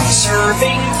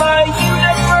surfing the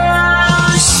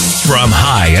universe. From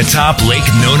high atop Lake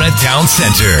Nona Town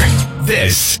Center,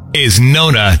 this is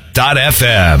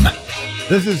Nona.fm.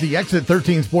 This is the Exit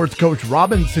 13 Sports Coach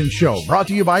Robinson Show, brought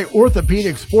to you by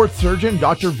orthopedic sports surgeon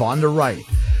Dr. Vonda Wright.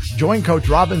 Join Coach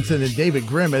Robinson and David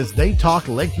Grimm as they talk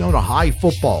Lake Nona High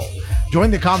football. Join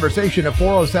the conversation at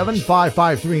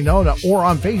 407-553-NONA or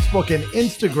on Facebook and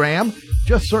Instagram.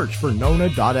 Just search for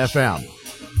Nona.fm.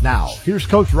 Now, here's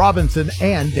Coach Robinson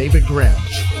and David Grimm.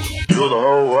 You're the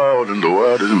whole world and the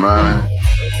world is mine.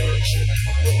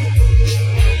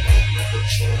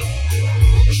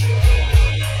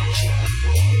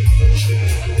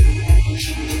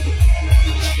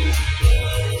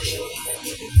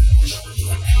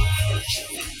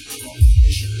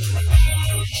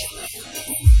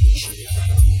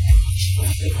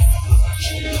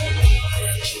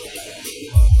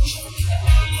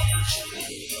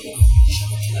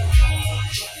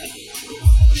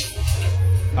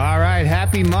 All right,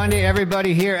 happy Monday,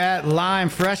 everybody, here at Lime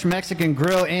Fresh Mexican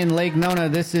Grill in Lake Nona.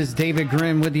 This is David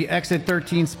Grimm with the Exit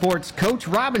 13 Sports Coach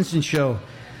Robinson Show.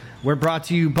 We're brought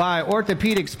to you by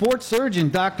orthopedic sports surgeon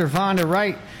Dr. Vonda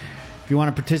Wright. If you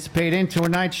want to participate in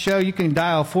tonight's show, you can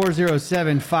dial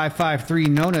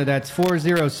 407-553-NONA. That's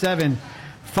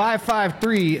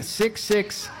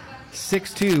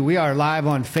 407-553-6662. We are live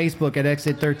on Facebook at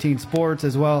Exit 13 Sports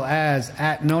as well as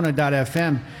at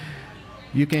Nona.fm.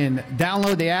 You can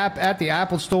download the app at the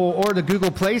Apple Store or the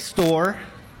Google Play Store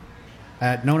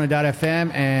at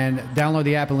Nona.fm and download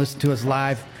the app and listen to us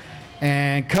live.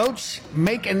 And Coach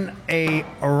making a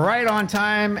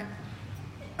right-on-time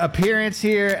appearance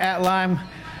here at Lime.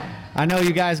 I know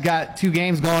you guys got two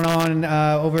games going on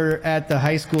over at the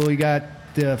high school. You got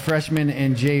the freshman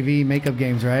and JV makeup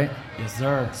games, right? Yes,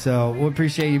 sir. So we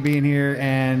appreciate you being here,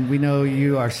 and we know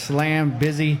you are slammed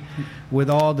busy with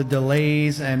all the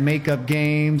delays and makeup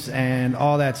games and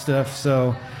all that stuff.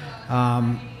 So,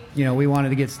 we wanted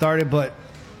to get started, but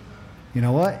you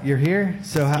know what? You're here.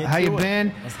 So how you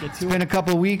been? It's been a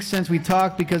couple of weeks since we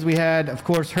talked because we had, of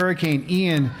course, Hurricane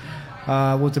Ian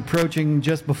was approaching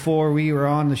just before we were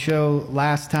on the show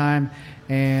last time.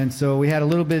 And so we had a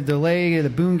little bit of delay. The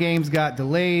Boone games got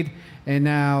delayed, and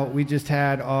now we just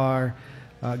had our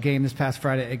game this past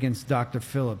Friday against Dr.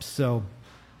 Phillips. So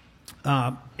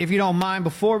if you don't mind,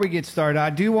 before we get started, I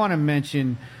do want to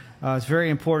mention it's very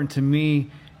important to me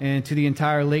and to the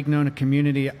entire Lake Nona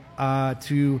community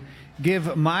to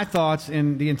give my thoughts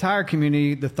and the entire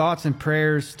community the thoughts and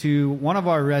prayers to one of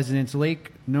our residents,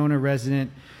 Lake Nona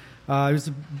resident. He's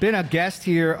been a guest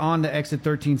here on the Exit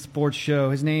 13 Sports Show.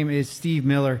 His name is Steve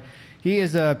Miller. He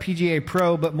is a PGA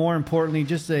pro, but more importantly,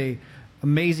 just a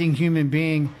amazing human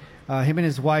being. Him and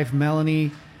his wife,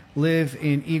 Melanie, live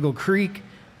in Eagle Creek,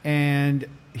 and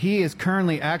he is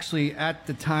currently actually, at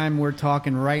the time we're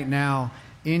talking right now,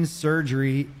 in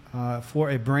surgery for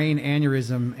a brain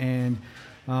aneurysm. And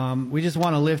we just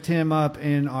want to lift him up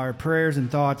in our prayers and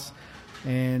thoughts.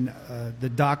 And the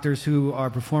doctors who are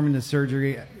performing the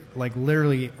surgery, like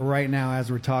literally right now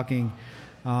as we're talking,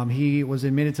 he was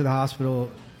admitted to the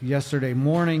hospital yesterday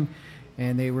morning,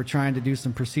 and they were trying to do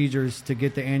some procedures to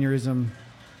get the aneurysm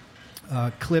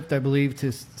clipped, I believe,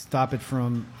 to stop it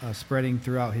from spreading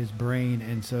throughout his brain.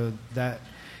 And so that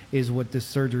is what this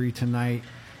surgery tonight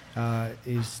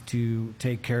is to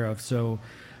take care of. So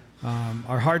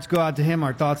our hearts go out to him,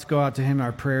 our thoughts go out to him,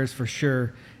 our prayers for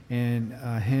sure. And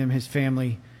him, his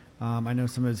family, I know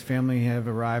some of his family have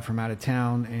arrived from out of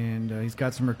town, and he's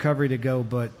got some recovery to go,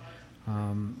 but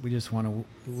we just want to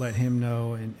let him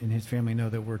know and his family know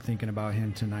that we're thinking about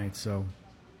him tonight. So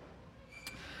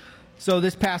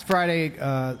this past Friday,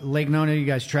 Lake Nona, you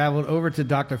guys traveled over to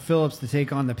Dr. Phillips to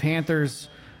take on the Panthers.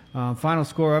 Final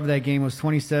score of that game was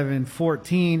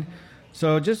 27-14.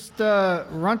 So just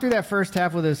run through that first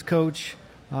half with us, Coach,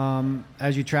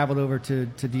 as you traveled over to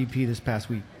DP this past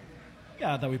week.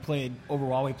 Yeah, I thought we played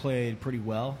pretty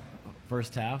well.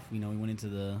 First half, we went into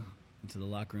the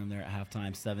locker room there at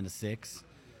halftime, 7-6.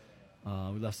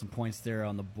 We left some points there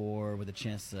on the board with a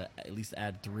chance to at least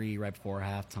add 3 right before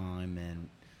halftime, and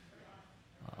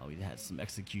we had some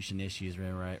execution issues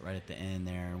right at the end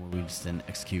there, where we just didn't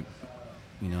execute,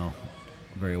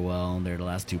 very well there the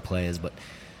last 2 plays. But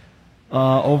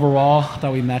overall, I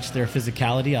thought we matched their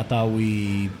physicality. I thought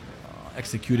we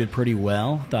executed pretty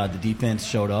well. Thought the defense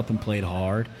showed up and played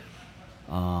hard.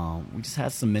 We just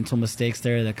had some mental mistakes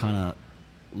there that kind of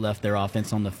left their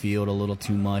offense on the field a little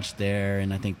too much there,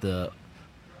 and I think the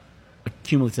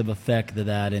cumulative effect of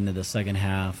that into the second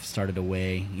half started to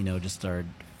weigh. Just started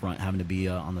front having to be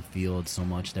on the field so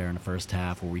much there in the first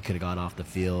half, where we could have got off the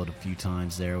field a few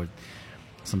times there with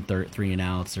some 3 and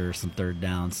outs or some third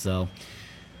downs. So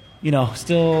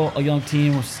Still a young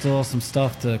team with still some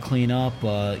stuff to clean up.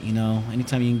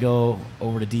 Anytime you can go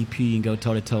over to DP and go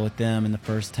toe-to-toe with them in the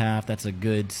first half, that's a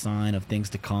good sign of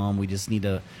things to come. We just need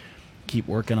to keep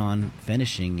working on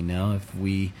finishing. If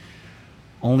we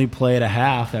only played a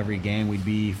half every game, we'd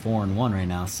be 4-1 right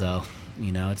now. So,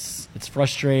 it's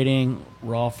frustrating.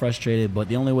 We're all frustrated, but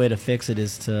the only way to fix it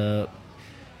is to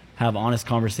have honest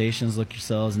conversations, look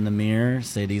yourselves in the mirror,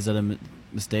 say these are the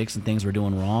mistakes and things we're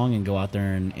doing wrong, and go out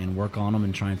there and work on them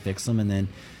and try and fix them, and then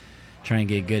try and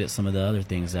get good at some of the other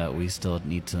things that we still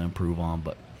need to improve on.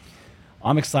 But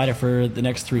I'm excited for the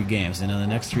next 3 games. The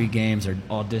next 3 games are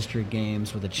all district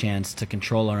games with a chance to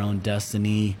control our own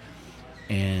destiny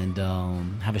and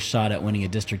have a shot at winning a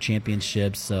district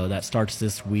championship. So that starts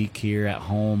this week here at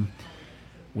home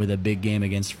with a big game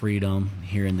against Freedom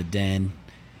here in the Den.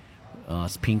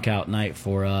 It's Pink Out night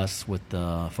for us with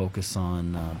the focus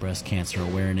on breast cancer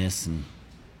awareness, and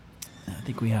I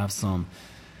think we have some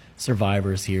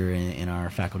survivors here in our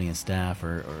faculty and staff,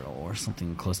 or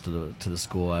something close to the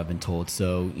school, I've been told.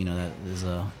 So that is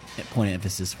a point of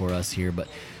emphasis for us here. But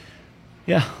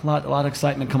yeah, a lot of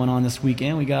excitement coming on this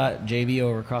weekend. We got JV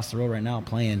over across the road right now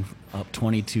playing up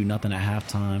 22-0 at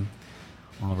halftime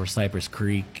over Cypress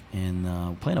Creek,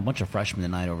 and playing a bunch of freshmen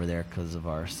tonight over there because of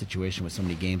our situation with so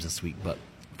many games this week. But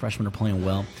freshmen are playing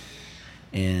well,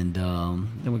 and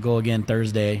then we go again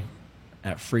Thursday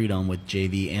at Freedom with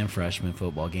JV and freshman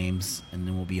football games, and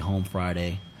then we'll be home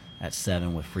Friday at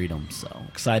 7 with Freedom. So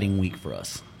exciting week for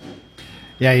us.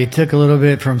 Yeah, you took a little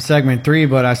bit from segment 3,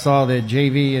 but I saw that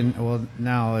JV, and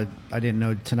now I didn't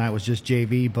know tonight was just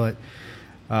JV, but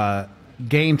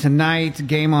game tonight,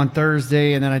 game on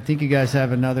Thursday, and then I think you guys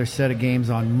have another set of games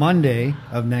on Monday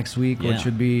of next week, which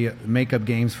would be makeup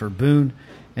games for Boone,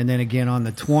 and then again on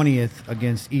the 20th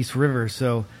against East River.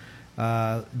 So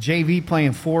JV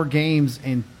playing 4 games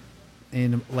in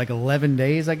like 11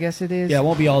 days, I guess it is. Yeah, it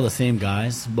won't be all the same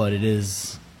guys, but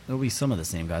it'll be some of the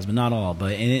same guys, but not all.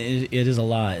 But it is a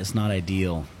lot. It's not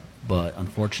ideal, but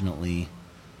unfortunately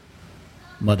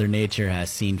Mother Nature has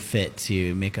seen fit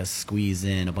to make us squeeze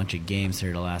in a bunch of games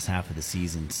here the last half of the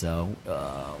season. So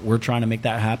we're trying to make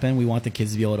that happen. We want the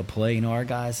kids to be able to play. Our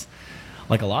guys,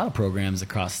 like a lot of programs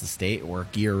across the state,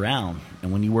 work year-round.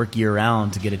 And when you work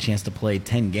year-round to get a chance to play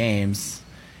 10 games,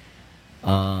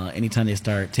 anytime they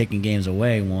start taking games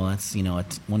away, well, that's,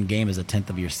 one game is a tenth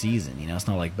of your season. It's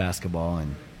not like basketball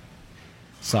and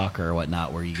soccer or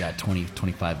whatnot where you got 20,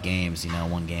 25 games.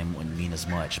 One game wouldn't mean as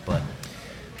much. But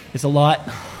it's a lot.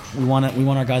 We want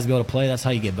our guys to be able to play. That's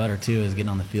how you get better too, is getting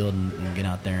on the field and getting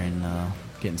out there and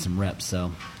getting some reps.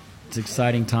 So it's an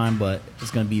exciting time, but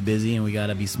it's going to be busy, and we got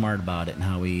to be smart about it and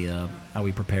how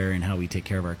we prepare and how we take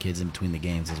care of our kids in between the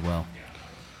games as well.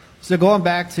 So going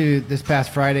back to this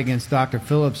past Friday against Dr.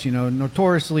 Phillips,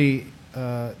 notoriously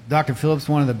Dr. Phillips,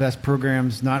 one of the best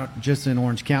programs, not just in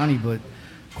Orange County, but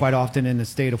quite often in the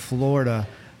state of Florida.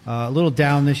 A little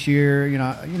down this year.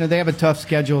 They have a tough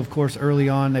schedule, of course, early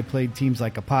on. They played teams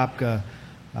like Apopka.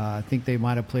 I think they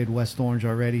might have played West Orange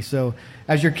already. So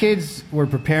as your kids were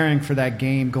preparing for that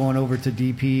game, going over to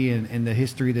DP and the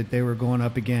history that they were going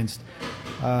up against,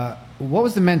 what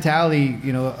was the mentality,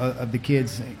 of the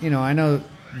kids? I know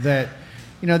that,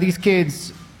 these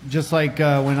kids, just like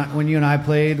when you and I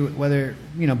played, whether,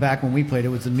 back when we played, it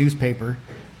was a newspaper.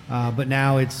 But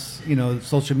now it's,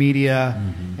 social media,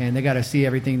 and they got to see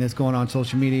everything that's going on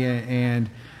social media. And,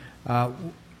 how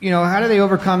do they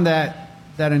overcome that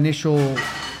initial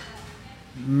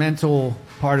mental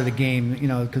part of the game,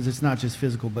 because it's not just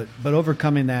physical, but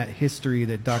overcoming that history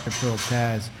that Dr. Phillips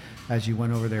has as you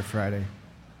went over there Friday?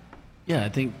 Yeah, I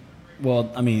think,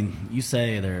 you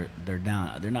say they're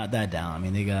down. They're not that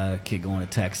down. They got a kid going to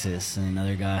Texas and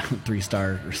another guy,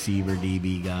 3-star receiver,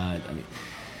 DB guy.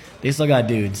 They still got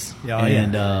dudes.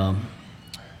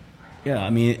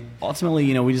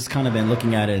 Ultimately, we just kind of been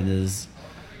looking at it as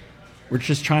we're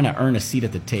just trying to earn a seat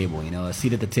at the table, a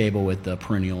seat at the table with the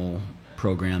perennial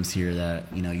programs here that,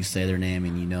 you say their name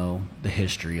and the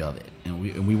history of it. And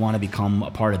we want to become a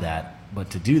part of that.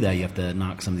 But to do that, you have to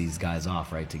knock some of these guys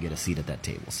off, right, to get a seat at that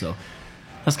table. So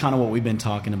that's kind of what we've been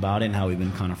talking about and how we've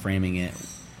been kind of framing it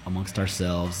amongst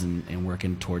ourselves and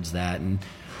working towards that. And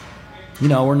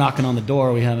we're knocking on the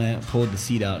door. We haven't pulled the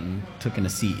seat out and taken a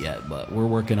seat yet, but we're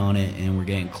working on it and we're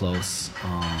getting close.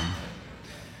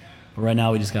 But right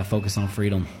now we just got to focus on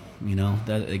freedom.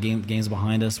 The game's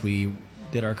behind us. We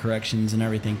did our corrections and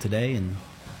everything today, and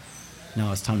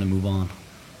now it's time to move on.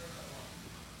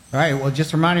 All right, well,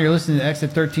 just a reminder, you're listening to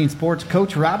Exit 13 Sports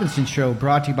Coach Robinson Show,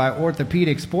 brought to you by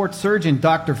orthopedic sports surgeon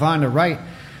Dr. Vonda Wright.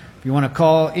 If you want to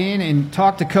call in and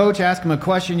talk to Coach, ask him a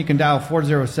question, you can dial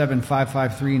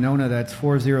 407-553-NONA. That's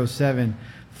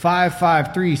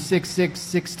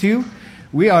 407-553-6662.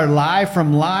 We are live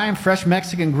from Lime Fresh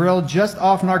Mexican Grill just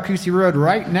off Narcoossee Road,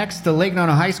 right next to Lake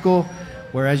Nona High School,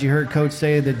 where, as you heard Coach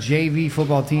say, the JV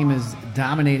football team is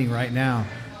dominating right now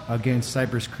against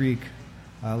Cypress Creek.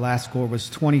 Last score was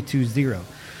 22-0.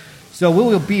 So we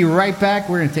will be right back.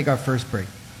 We're going to take our first break.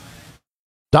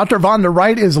 Dr. Vonda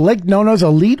Wright is Lake Nona's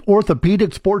elite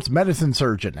orthopedic sports medicine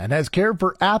surgeon and has cared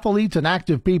for athletes and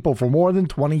active people for more than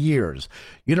 20 years.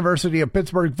 University of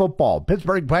Pittsburgh football,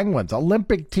 Pittsburgh Penguins,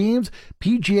 Olympic teams,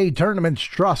 PGA tournaments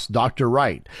trust Dr.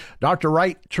 Wright. Dr.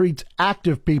 Wright treats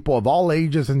active people of all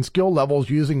ages and skill levels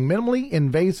using minimally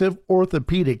invasive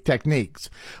orthopedic techniques.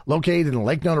 Located in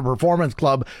Lake Nona Performance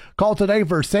Club, call today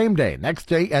for same day, next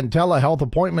day, and telehealth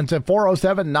appointments at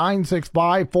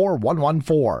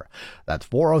 407-965-4114. That's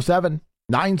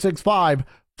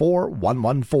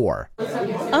 407-965-4114.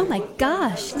 Oh my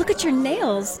gosh, look at your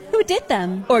nails. Who did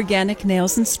them? Organic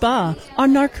Nails and Spa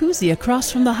on Narcoossee across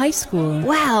from the high school.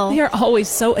 Wow. They are always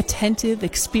so attentive,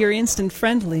 experienced, and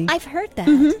friendly. I've heard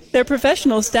that. Their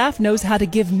professional staff knows how to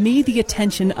give me the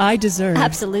attention I deserve.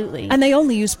 Absolutely. And they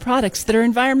only use products that are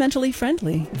environmentally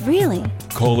friendly. Really?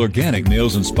 Call Organic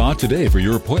Nails and Spa today for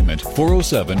your appointment.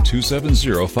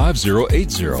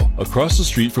 407-270-5080. Across the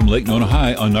street from Lake Nona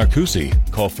High on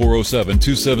Narcoossee. Call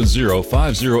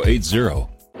 407-270-5080.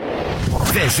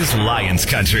 This is Lions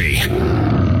Country.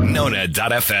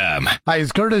 Nona.fm. Hi,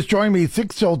 it's Curtis. Join me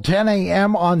 6 till 10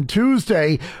 a.m. on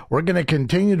Tuesday. We're going to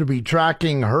continue to be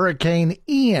tracking Hurricane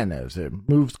Ian as it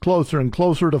moves closer and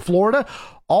closer to Florida.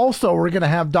 Also, we're going to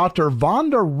have Dr.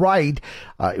 Vonda Wright,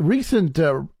 recent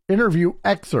interview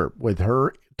excerpt with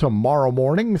her tomorrow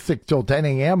morning, 6 till 10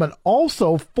 a.m. And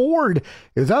also, Ford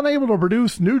is unable to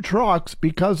produce new trucks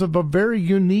because of a very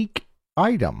unique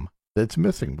item that's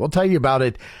missing. We'll tell you about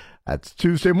it. That's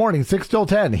Tuesday morning, 6 till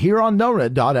 10, here on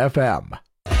Nona.fm.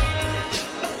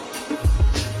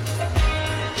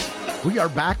 We are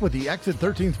back with the Exit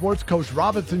 13 Sports Coach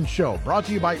Robinson Show, brought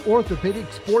to you by orthopedic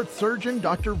sports surgeon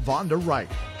Dr. Vonda Wright.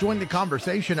 Join the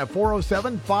conversation at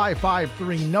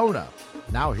 407-553-NONA.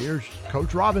 Now here's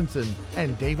Coach Robinson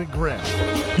and David Grimm.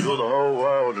 You're the whole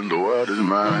world and the world is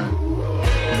mine. All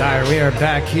right, we are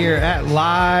back here at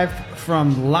Live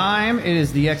from Lime. It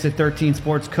is the Exit 13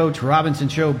 Sports Coach Robinson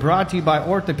Show, brought to you by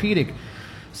orthopedic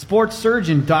sports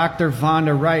surgeon Dr.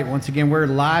 Vonda Wright. Once again, we're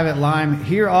live at Lime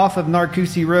here off of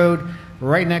Narcoossee Road,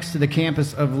 right next to the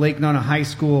campus of Lake Nona High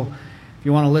School. If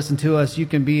you want to listen to us, you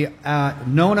can be at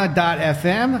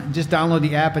Nona.fm. Just download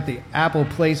the app at the Apple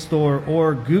Play Store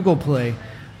or Google Play.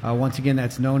 Once again,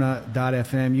 that's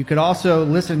Nona.fm. You could also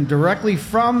listen directly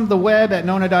from the web at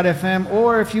Nona.fm,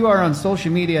 or if you are on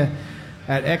social media,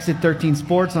 at Exit 13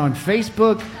 Sports on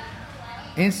Facebook,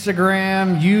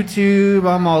 Instagram, YouTube.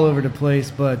 I'm all over the place,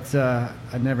 but I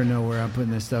never know where I'm putting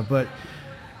this stuff. But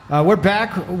we're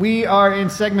back. We are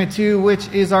in segment 2,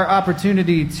 which is our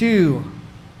opportunity to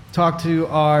talk to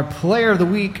our Player of the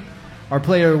Week. Our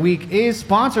Player of the Week is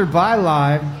sponsored by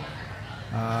Live.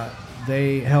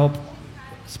 They help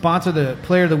sponsor the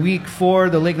Player of the Week for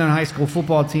the Lake Nona High School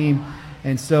football team.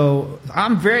 And so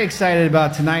I'm very excited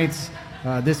about tonight's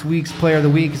this week's Player of the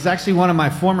Week. It's actually one of my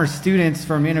former students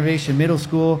from Innovation Middle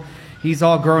School. He's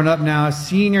all grown up now, a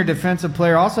senior defensive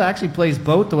player, also actually plays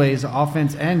both ways,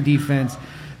 offense and defense.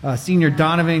 Senior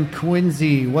Donovan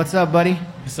Quinzy. What's up, buddy?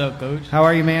 What's up, Coach? How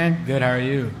are you, man? Good, how are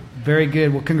you? Very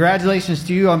good. Well, congratulations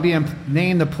to you on being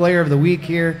named the Player of the Week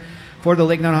here for the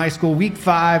Lake Nona High School Week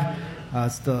 5.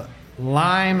 It's the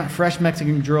Lime Fresh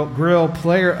Mexican Grill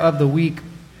Player of the Week.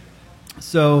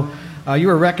 So you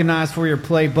were recognized for your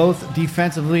play both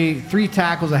defensively, 3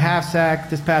 tackles, a half sack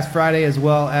this past Friday, as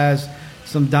well as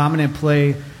some dominant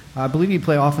play. I believe you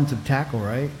play offensive tackle,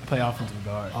 right? I play offensive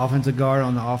guard. Offensive guard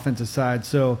on the offensive side.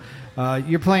 So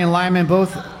you're playing lineman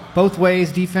both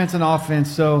ways, defense and offense.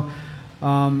 So,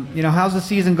 how's the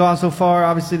season gone so far?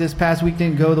 Obviously, this past week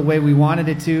didn't go the way we wanted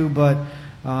it to, but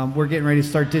we're getting ready to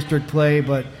start district play.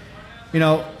 But,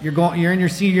 you're in your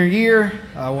senior year.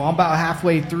 I'm about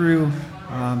halfway through.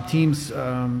 Teams,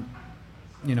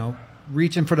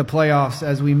 reaching for the playoffs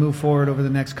as we move forward over the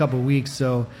next couple of weeks.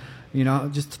 So,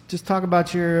 just talk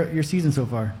about your season so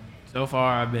far. So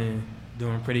far, I've been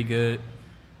doing pretty good.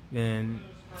 Been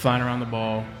flying around the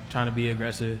ball, trying to be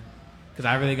aggressive, because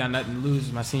I really got nothing to lose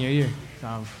my senior year. So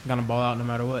I'm gonna ball out no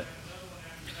matter what.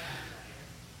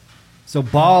 So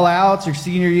ball out your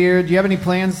senior year. Do you have any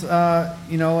plans,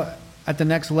 at the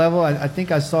next level? I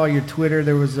think I saw your Twitter.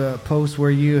 There was a post where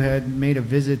you had made a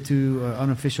visit to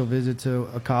unofficial visit to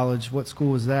a college. What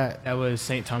school was that? That was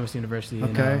St. Thomas University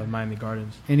in Miami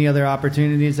Gardens. Any other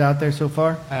opportunities out there so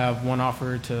far? I have one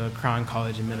offer to Crown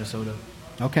College in Minnesota.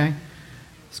 Okay.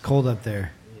 It's cold up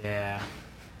there. Yeah.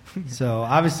 So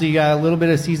obviously you got a little bit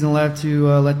of season left to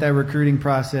let that recruiting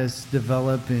process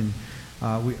develop, and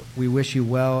we wish you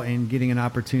well in getting an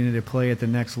opportunity to play at the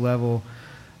next level.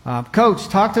 Coach,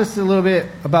 talk to us a little bit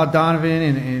about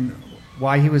Donovan and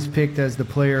why he was picked as the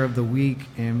player of the week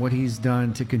and what he's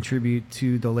done to contribute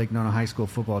to the Lake Nona High School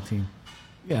football team.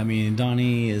 Yeah, I mean,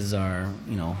 Donny is our,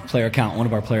 one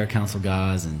of our player council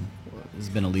guys, and has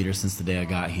been a leader since the day I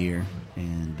got here.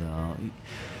 And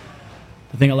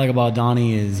the thing I like about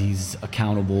Donny is he's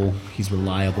accountable, he's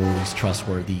reliable, he's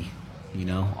trustworthy.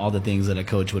 All the things that a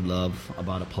coach would love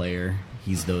about a player,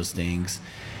 he's those things.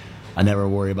 I never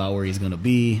worry about where he's going to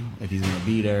be, if he's going to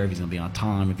be there, if he's going to be on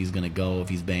time, if he's going to go, if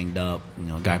he's banged up.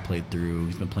 A guy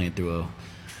he's been playing through a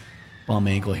bum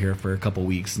ankle here for a couple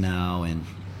weeks now, and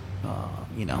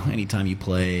anytime you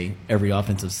play every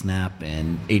offensive snap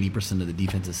and 80% of the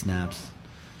defensive snaps,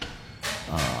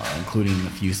 including a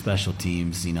few special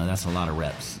teams, that's a lot of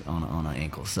reps on an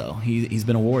ankle. So he's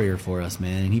been a warrior for us,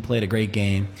 man, and he played a great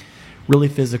game, really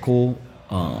physical.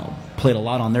 Played a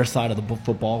lot on their side of the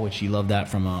football, which he loved that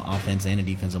from an offense and a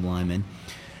defensive lineman.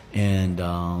 And,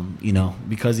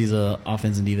 because he's an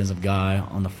offensive and defensive guy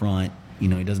on the front, he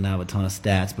doesn't have a ton of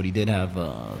stats, but he did have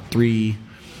three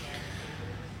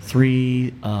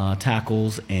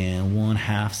tackles and 1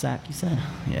 half sack, you said?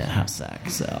 Yeah, half sack.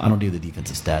 So I don't do the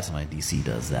defensive stats. My DC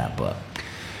does that. But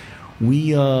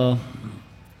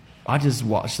I just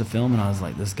watched the film, and I was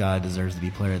like, this guy deserves to be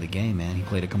player of the game, man. He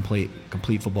played a complete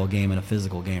football game and a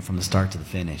physical game from the start to the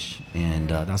finish. And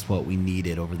that's what we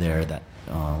needed over there that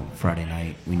Friday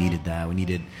night. We needed that. We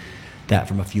needed that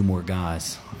from a few more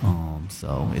guys.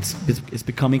 So it's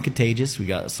becoming contagious. We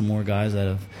got some more guys that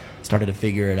have started to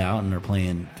figure it out and are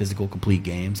playing physical, complete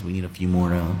games. We need a few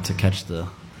more to catch the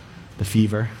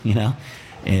fever,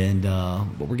 And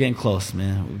but we're getting close,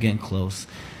 man. We're getting close.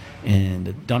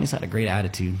 And Donny's had a great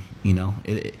attitude,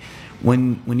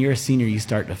 When you're a senior, you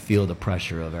start to feel the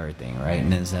pressure of everything, right?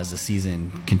 And as the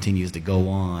season continues to go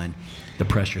on, the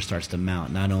pressure starts to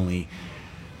mount, not only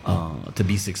to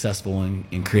be successful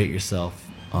and create yourself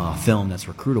film that's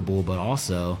recruitable, but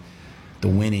also the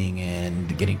winning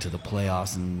and getting to the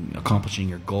playoffs and accomplishing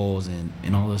your goals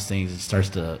and all those things. It starts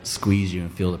to squeeze you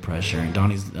and feel the pressure. And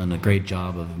Donny's done a great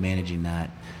job of managing that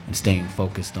and staying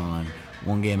focused on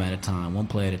one game at a time, one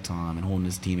play at a time, and holding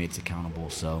his teammates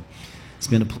accountable. So it's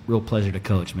been a real pleasure to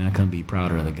coach, man. I couldn't be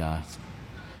prouder of the guy.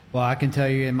 Well, I can tell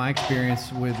you in my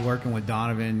experience with working with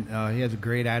Donovan, he has a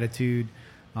great attitude.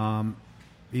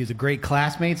 He's a great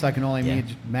classmate, so I can only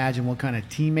imagine what kind of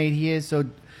teammate he is. So,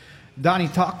 Donny,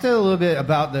 talk a little bit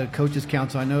about the Coaches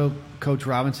Council. I know Coach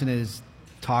Robinson has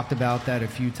talked about that a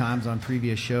few times on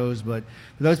previous shows, but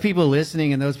for those people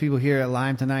listening and those people here at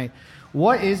Lime tonight,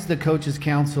 what is the Coaches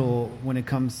Council when it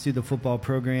comes to the football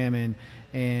program,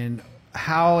 and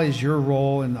how is your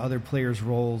role and the other players'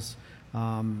 roles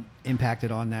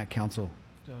impacted on that council?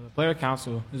 So the Player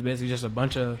Council is basically just a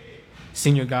bunch of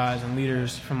senior guys and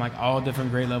leaders from all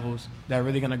different grade levels that are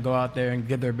really going to go out there and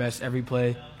give their best every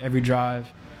play, every drive,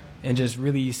 and just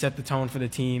really set the tone for the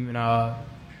team and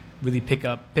really pick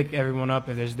everyone up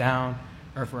if there's down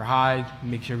or if we're high,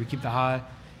 make sure we keep the high.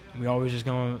 We always just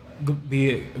going to be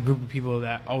a group of people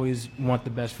that always want the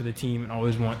best for the team and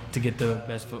always want to get the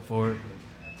best foot forward.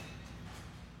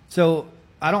 So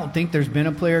I don't think there's been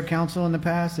a player council in the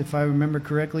past, if I remember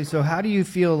correctly. So how do you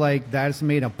feel like that's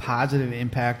made a positive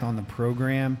impact on the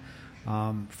program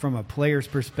from a player's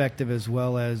perspective as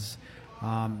well as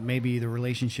maybe the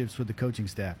relationships with the coaching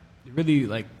staff? It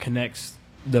really connects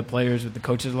the players with the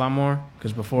coaches a lot more,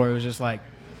 because before it was just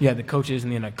you had the coaches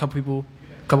and then a couple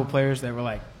players that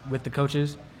were with the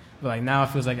coaches, but now it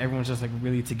feels like everyone's just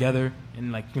really together, and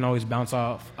you can always bounce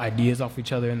off ideas off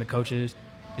each other and the coaches.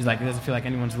 It's it doesn't feel like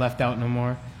anyone's left out no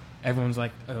more. Everyone's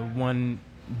one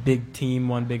big team,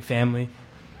 one big family.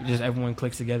 Just everyone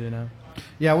clicks together now.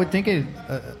 Yeah, I would think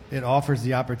it offers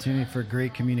the opportunity for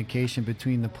great communication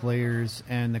between the players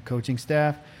and the coaching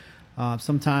staff.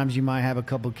 Sometimes you might have a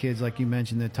couple kids, like you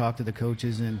mentioned, that talk to the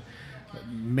coaches, and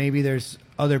maybe there's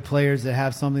other players that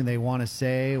have something they want to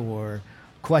say or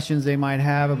questions they might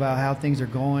have about how things are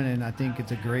going, and I think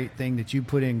it's a great thing that you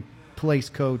put in place,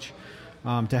 Coach,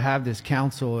 to have this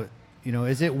council.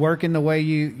 Is it working the way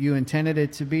you intended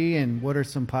it to be, and what are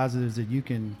some positives that you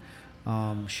can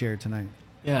share tonight?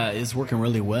 Yeah, it's working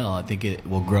really well. I think it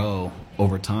will grow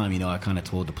over time. I kind of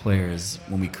told the players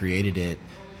when we created it,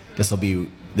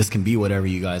 this can be whatever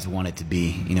you guys want it to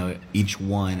be. You know, each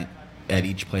one at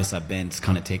each place I've been, it's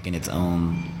kind of taken its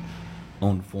own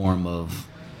form of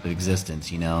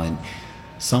existence, you know, and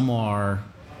some are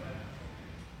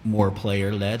more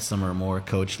player-led, some are more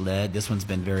coach-led. This one's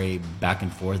been very back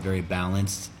and forth, very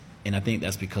balanced, and I think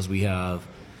that's because we have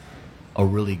a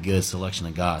really good selection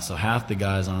of guys. So half the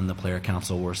guys on the player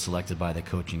council were selected by the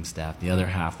coaching staff. The other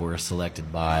half were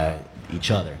selected by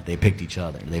each other. They picked each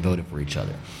other. They voted for each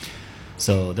other.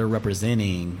 So they're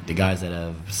representing the guys that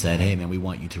have said, hey, man, we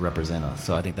want you to represent us.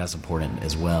 So I think that's important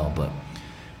as well. But,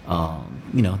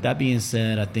 you know, that being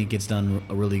said, I think it's done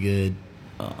a really good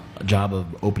job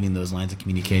of opening those lines of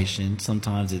communication.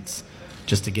 Sometimes it's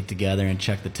just to get together and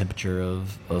check the temperature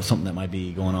of something that might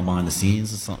be going on behind the scenes.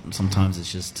 Sometimes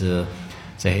it's just to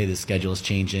say, hey, the schedule is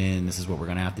changing, this is what we're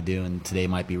going to have to do, and today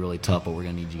might be really tough, but we're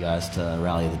going to need you guys to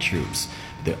rally the troops.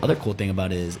 The other cool thing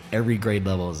about it is every grade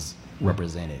level is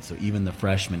represented. So even the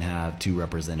freshmen have 2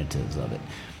 representatives of it.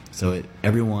 So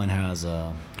everyone has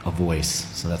a voice,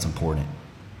 so that's important.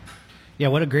 Yeah,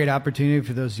 what a great opportunity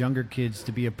for those younger kids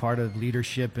to be a part of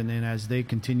leadership, and then as they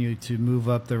continue to move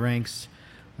up the ranks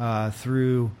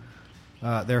through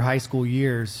their high school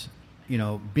years, you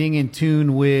know, being in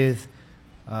tune with,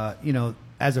 you know,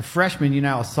 as a freshman, you're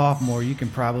now a sophomore, you can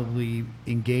probably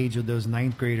engage with those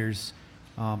ninth graders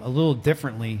a little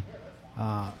differently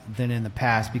than in the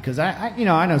past, because I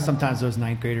know sometimes those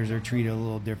ninth graders are treated a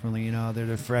little differently. You know, they're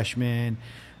the freshmen,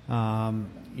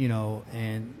 you know,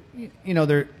 and you know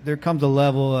there comes a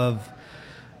level of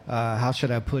how should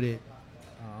I put it,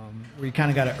 where you kind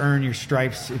of got to earn your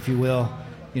stripes, if you will,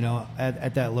 you know,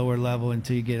 at that lower level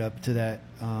until you get up to that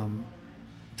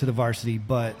to the varsity.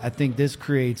 But I think this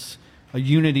creates a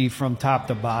unity from top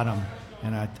to bottom,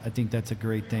 and I think that's a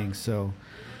great thing. So.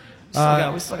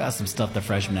 We still got some stuff the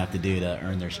freshmen have to do to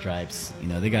earn their stripes. You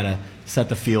know, they got to set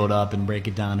the field up and break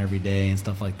it down every day and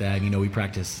stuff like that. You know, we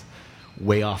practice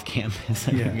way off campus.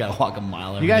 Yeah. We got to walk a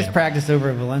mile every day. You guys day. Practice over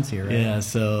at Valencia, right? Yeah,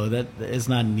 so that it's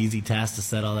not an easy task to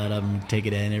set all that up and take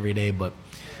it in every day, but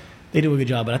they do a good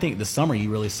job. But I think the summer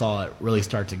you really saw it really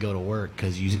start to go to work,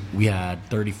 because we had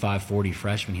 35, 40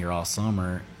 freshmen here all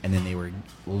summer, and then they were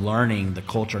learning the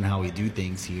culture and how we do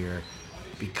things here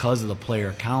because of the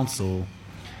player council.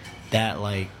 That,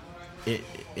 like,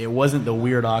 it wasn't the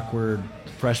weird, awkward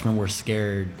freshmen were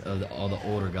scared of all the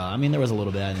older guys. I mean, there was a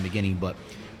little bit in the beginning, but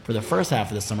for the first half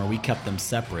of the summer, we kept them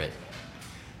separate.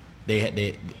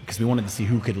 Because we wanted to see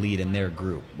who could lead in their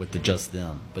group with just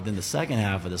them. But then the second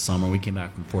half of the summer, we came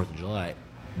back from 4th of July,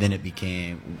 then it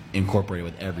became incorporated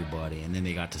with everybody, and then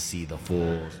they got to see the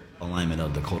full alignment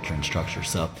of the culture and structure.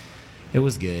 So it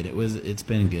was good. It's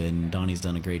been good, and Donny's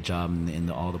done a great job, and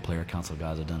all the player council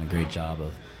guys have done a great job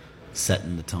of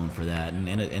setting the tone for that, and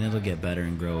it'll get better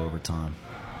and grow over time.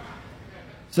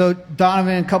 So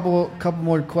Donovan, a couple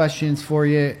more questions for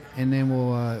you, and then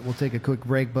we'll take a quick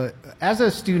break. But as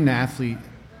a student athlete,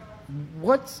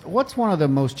 what's one of the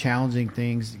most challenging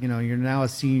things? You know, you're now a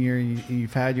senior,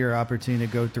 you've had your opportunity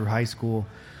to go through high school.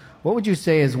 What would you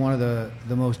say is one of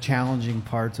the most challenging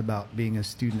parts about being a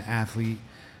student athlete,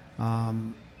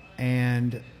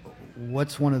 and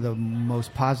what's one of the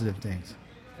most positive things?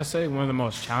 I say one of the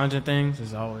most challenging things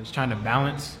is always trying to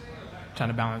balance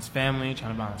family,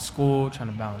 trying to balance school,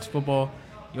 trying to balance football.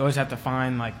 You always have to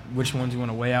find like which ones you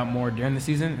want to weigh out more during the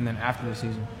season and then after the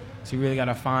season. So you really got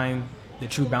to find the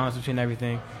true balance between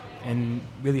everything and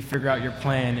really figure out your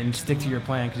plan and stick to your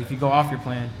plan, because if you go off your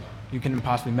plan, you can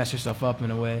possibly mess yourself up in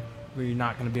a way where you're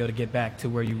not going to be able to get back to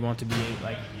where you want to be,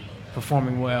 like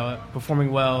performing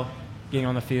well, getting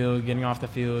on the field, getting off the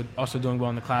field, also doing well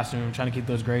in the classroom, trying to keep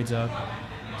those grades up.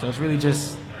 So it's really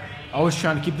just always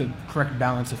trying to keep the correct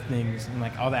balance of things and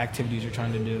like all the activities you're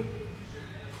trying to do.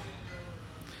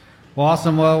 Well,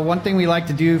 awesome. Well, one thing we like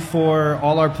to do for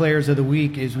all our players of the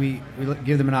week is we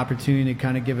give them an opportunity to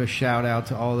kind of give a shout out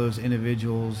to all those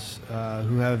individuals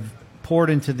who have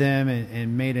poured into them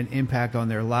and made an impact on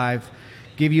their life.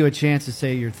 Give you a chance to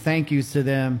say your thank yous to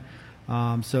them.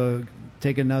 So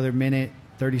take another minute,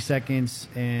 30 seconds,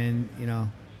 and you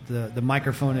know the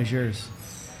microphone is yours.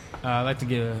 I'd like to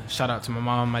give a shout out to my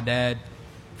mom and my dad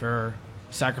for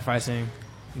sacrificing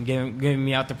and getting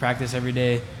me out to practice every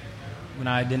day when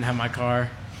I didn't have my car,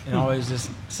 and always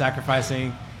just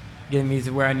sacrificing, getting me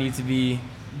to where I need to be,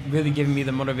 really giving me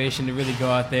the motivation to really go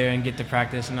out there and get to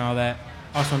practice and all that.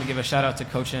 I also want to give a shout out to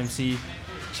Coach MC.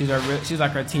 She's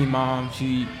like our team mom.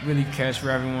 She really cares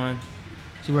for everyone.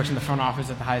 She works in the front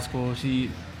office at the high school.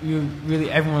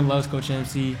 Everyone loves Coach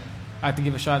MC. I have to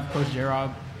give a shout out to Coach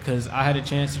J-Rob, because I had a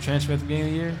chance to transfer at the beginning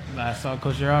of the year. I saw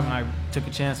Coach J-Rob and I took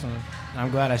a chance on him, and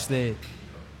I'm glad I stayed.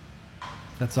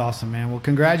 That's awesome, man. Well,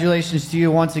 congratulations to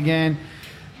you once again.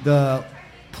 The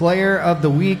Player of the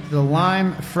Week, the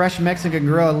Lime Fresh Mexican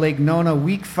Grill at Lake Nona,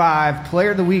 Week 5, Player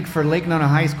of the Week for Lake Nona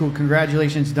High School.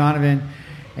 Congratulations, Donovan.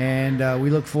 And we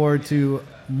look forward to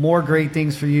more great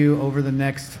things for you over the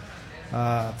next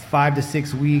 5 to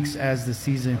 6 weeks as the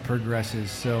season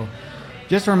progresses. So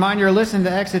just a reminder, you're listening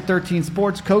to Exit 13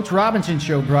 Sports Coach Robinson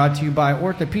Show, brought to you by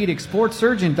orthopedic sports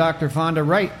surgeon Dr. Vonda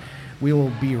Wright. We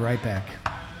will be right back.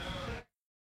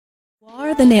 We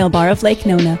are the Nail Bar of Lake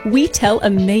Nona. We tell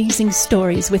amazing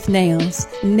stories with nails.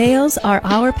 Nails are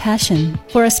our passion.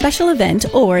 For a special event,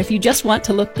 or if you just want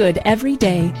to look good every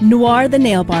day, Noir the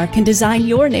Nail Bar can design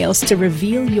your nails to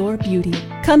reveal your beauty.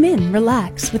 Come in,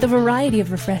 relax with a variety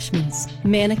of refreshments.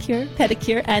 Manicure,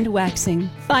 pedicure, and waxing.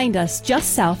 Find us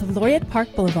just south of Laureate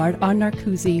Park Boulevard on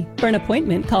Narcoozy. For an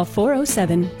appointment, call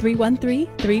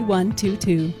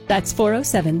 407-313-3122. That's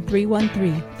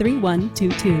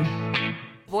 407-313-3122.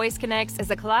 Voice Connects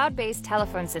is a cloud-based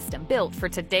telephone system built for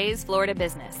today's Florida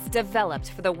business, developed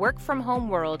for the work-from-home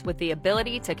world with the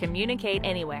ability to communicate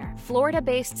anywhere.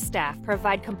 Florida-based staff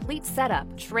provide complete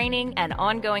setup, training, and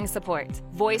ongoing support.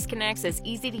 Voice Connects is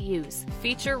easy to use,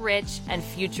 feature-rich, and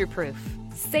future-proof.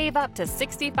 Save up to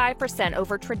 65%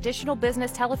 over traditional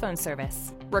business telephone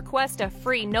service. Request a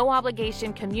free,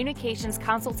 no-obligation communications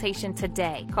consultation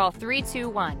today. Call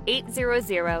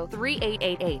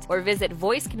 321-800-3888 or visit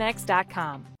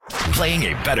voiceconnects.com. Playing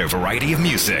a better variety of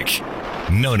music.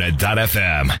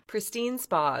 Nona.fm. Pristine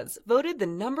Spas, voted the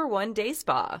 #1 day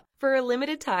spa. For a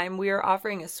limited time, we are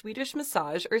offering a Swedish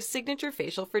massage or signature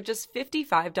facial for just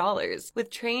 $55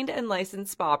 with trained and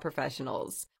licensed spa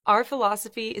professionals. Our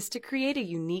philosophy is to create a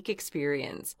unique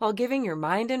experience while giving your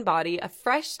mind and body a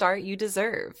fresh start you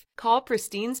deserve. Call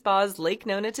Pristine Spas Lake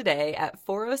Nona today at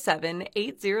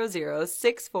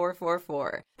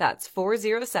 407-800-6444. That's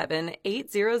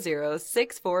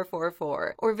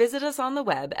 407-800-6444. Or visit us on the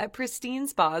web at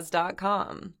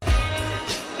pristinespas.com.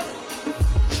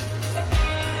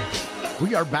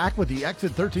 We are back with the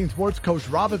Exit 13 Sports Coach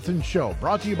Robinson Show,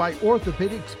 brought to you by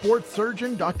orthopedic sports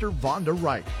surgeon Dr. Vonda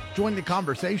Wright. Join the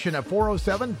conversation at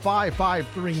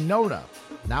 407-553-NONA.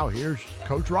 Now here's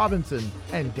Coach Robinson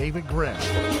and David Grimm.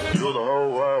 You're the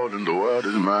whole world and the world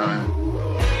is mine.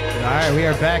 All right, we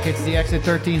are back. It's the Exit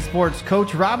 13 Sports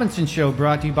Coach Robinson Show,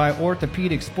 brought to you by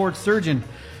orthopedic sports surgeon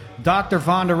Dr.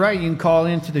 Vonda Wright. You can call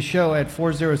into the show at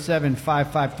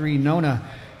 407-553-NONA.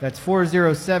 That's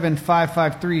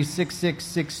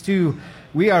 407-553-6662.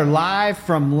 We are live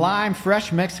from Lime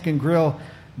Fresh Mexican Grill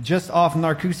just off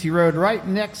Narcoozy Road, right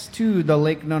next to the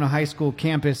Lake Nona High School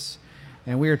campus.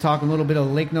 And we are talking a little bit of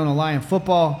Lake Nona Lion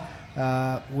football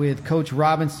with Coach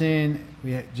Robinson.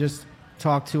 We just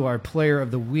talked to our player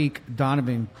of the week,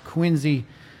 Donovan Quinzy,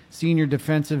 senior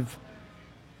defensive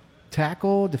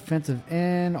tackle, defensive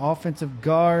end, offensive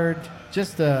guard,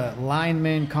 just a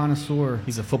lineman connoisseur.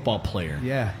 He's a football player.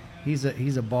 Yeah, he's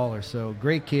a baller. So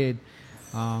great kid.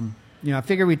 I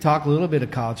figured we'd talk a little bit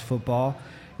of college football.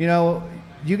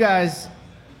 You guys.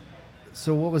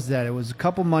 So what was that? It was a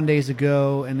couple Mondays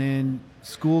ago, and then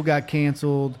school got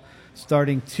canceled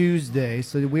starting Tuesday.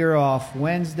 So we were off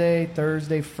Wednesday,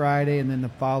 Thursday, Friday, and then the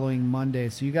following Monday.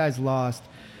 So you guys lost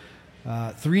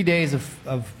 3 days of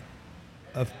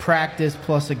practice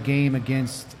plus a game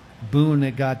against Boone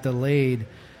that got delayed.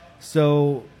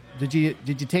 So did you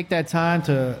take that time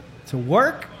to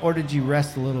work, or did you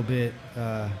rest a little bit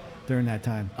during that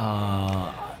time?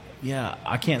 Yeah,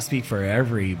 I can't speak for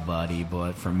everybody,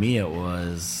 but for me it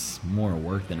was more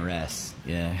work than rest.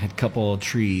 Yeah, had a couple of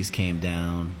trees came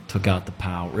down, took out the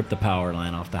power, ripped the power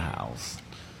line off the house,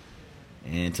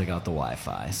 and took out the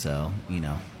Wi-Fi. So,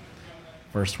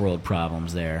 first world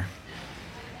problems there.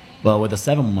 But with a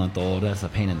 7-month-old, that's a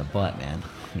pain in the butt, man.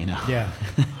 Yeah.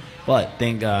 But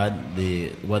thank God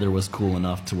the weather was cool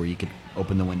enough to where you could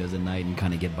open the windows at night and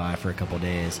kind of get by for a couple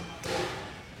days.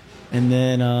 And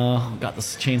then got the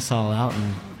chainsaw out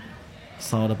and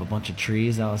sawed up a bunch of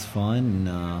trees. That was fun.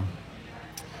 And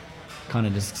kind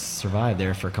of just survived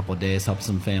there for a couple of days, helped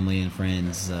some family and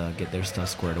friends get their stuff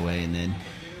squared away. And then,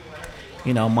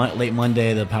 late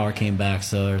Monday, the power came back,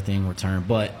 so everything returned.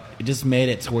 But it just made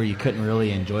it to where you couldn't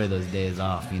really enjoy those days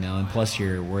off, and plus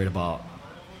you're worried about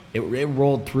it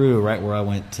rolled through right where I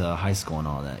went to high school and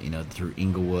all that, through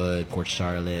Inglewood, Port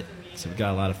Charlotte. So we've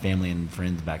got a lot of family and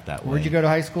friends back that way. Where'd you go to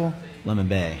high school? Lemon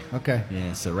Bay. Okay.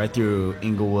 Yeah, so right through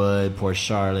Inglewood, Port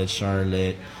Charlotte,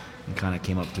 and kind of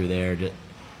came up through there.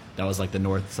 That was like the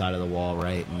north side of the wall,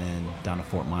 right? And then down to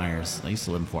Fort Myers. I used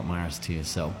to live in Fort Myers too,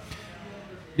 so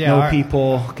no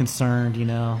people concerned,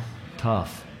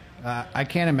 tough. I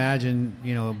can't imagine,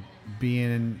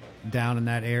 being down in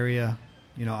that area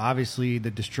obviously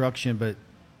the destruction, but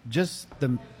just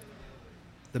the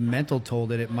mental toll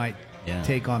that it might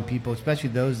take on people, especially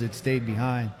those that stayed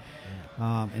behind,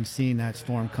 and seeing that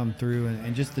storm come through,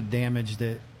 and just the damage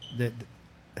that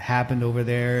happened over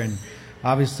there. And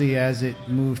obviously as it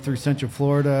moved through Central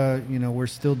Florida, we're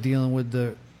still dealing with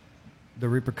the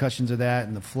repercussions of that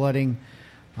and the flooding.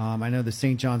 I know the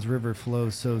St. Johns River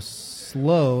flows so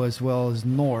slow as well as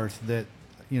north that,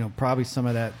 probably some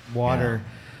of that water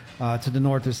to the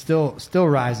north is still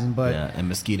rising. But and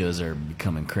mosquitoes are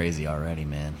becoming crazy already,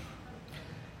 man.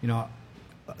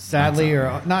 Sadly,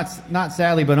 or not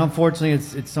sadly, but unfortunately,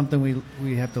 it's something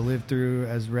we have to live through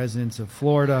as residents of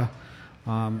Florida.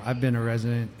 I've been a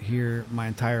resident here my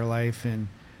entire life, and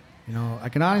I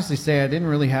can honestly say I didn't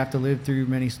really have to live through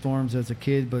many storms as a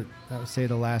kid, but I would say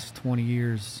the last 20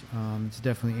 years it's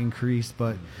definitely increased.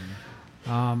 But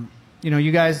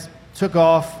you guys took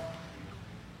off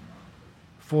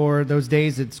for those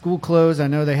days that school closed. I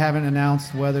know they haven't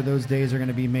announced whether those days are going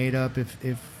to be made up,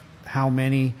 if how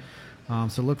many.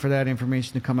 So look for that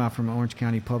information to come out from Orange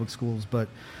County Public Schools. But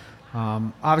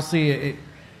obviously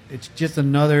it's just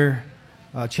another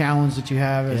challenge that you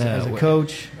have as a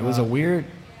coach. It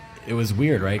was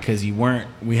weird, right? Because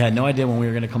we had no idea when we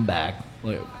were going to come back.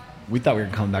 We thought we were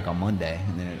coming back on Monday,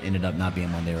 and then it ended up not being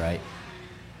Monday, right?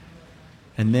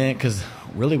 And then, because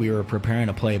really we were preparing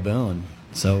to play Boone,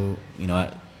 so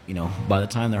by the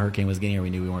time the hurricane was getting here, we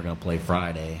knew we weren't going to play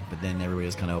Friday. But then everybody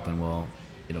was kind of hoping, well,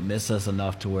 it'll miss us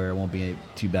enough to where it won't be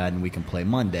too bad, and we can play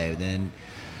Monday. Then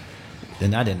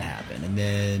that didn't happen, and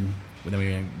then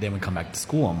we come back to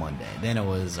school on Monday. Then it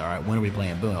was, all right, when are we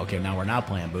playing Boone? Okay, now we're not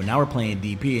playing Boone. Now we're playing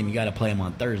DP, and you got to play them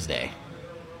on Thursday,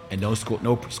 and no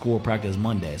school practice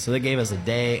Monday. So they gave us a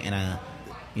day and a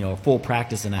full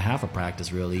practice and a half of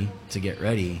practice, really, to get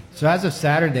ready. So as of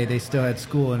Saturday, they still had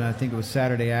school, and I think it was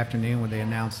Saturday afternoon when they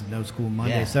announced no school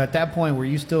Monday. Yeah. So at that point, were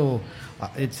you still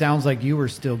it sounds like you were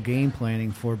still game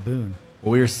planning for Boone.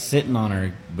 Well, we were sitting on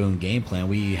our Boone game plan.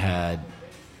 We had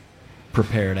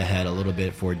prepared ahead a little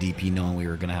bit for DP, knowing we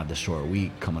were going to have the short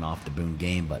week coming off the Boone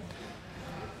game, but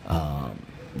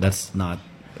that's not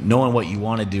knowing what you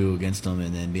want to do against them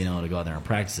and then being able to go out there and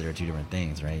practice it are two different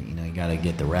things, right? You got to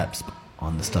get the reps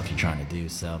on the stuff you're trying to do.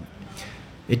 So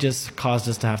it just caused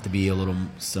us to have to be a little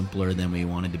simpler than we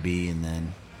wanted to be, and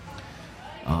then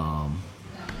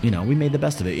we made the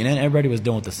best of it. And everybody was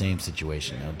dealing with the same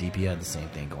situation. DP had the same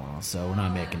thing going on, so we're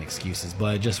not making excuses,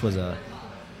 but it just was a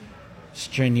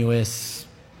strenuous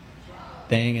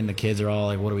thing, and the kids are all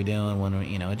like, what are we doing?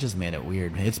 It just made it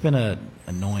weird. It's been a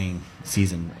annoying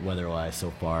season weather-wise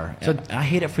so far. So I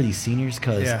hate it for these seniors,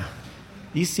 because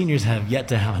these seniors have yet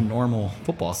to have a normal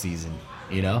football season.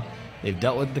 They've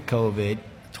dealt with the COVID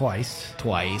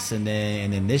twice, and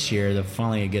then this year they'll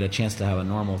finally get a chance to have a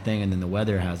normal thing, and then the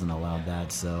weather hasn't allowed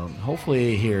that. So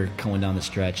hopefully here coming down the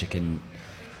stretch, it can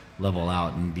level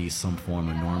out and be some form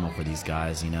of normal for these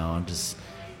guys.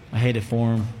 I hate it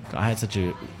for them. I had such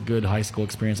a good high school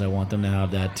experience. I want them to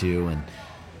have that too, and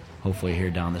hopefully here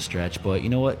down the stretch. But you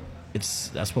know what?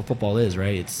 That's what football is,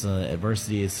 right? It's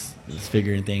adversity. It's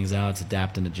figuring things out. It's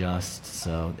adapt and adjust.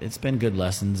 So it's been good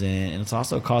lessons, and it's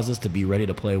also caused us to be ready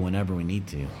to play whenever we need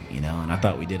to. And I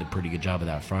thought we did a pretty good job of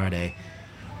that Friday.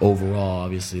 Overall,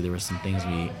 obviously there were some things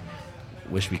we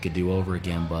wish we could do over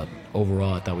again, but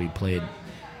overall I thought we played.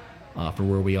 For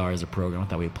where we are as a program, I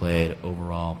thought we played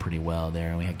overall pretty well there,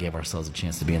 and we gave ourselves a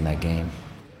chance to be in that game.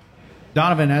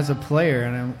 Donovan, as a player,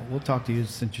 and we'll talk to you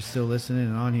since you're still listening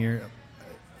and on here,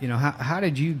 how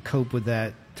did you cope with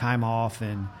that time off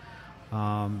and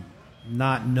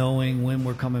not knowing when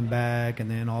we're coming back, and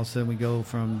then all of a sudden we go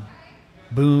from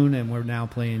Boone and we're now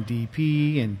playing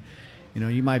DP, and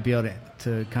you might be able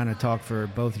to kind of talk for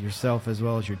both yourself as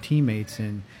well as your teammates,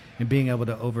 and being able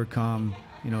to overcome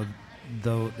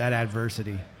that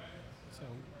adversity. So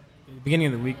at the beginning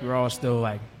of the week, we were all still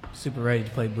super ready to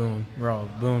play Boone. We're all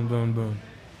Boone, Boone, Boone.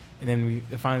 And then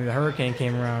finally the hurricane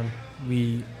came around.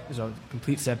 It was a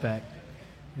complete setback.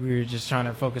 We were just trying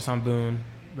to focus on Boone,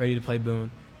 ready to play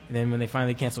Boone. And then when they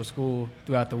finally canceled school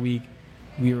throughout the week,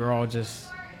 we were all just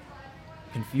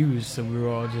confused. So we were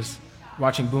all just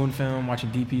watching Boone film,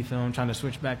 watching DP film, trying to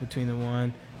switch back between the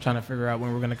one, trying to figure out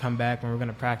when we're going to come back, when we're going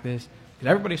to practice.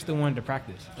 Because everybody still wanted to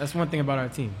practice. That's one thing about our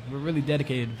team. We're really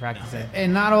dedicated to practicing.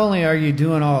 And not only are you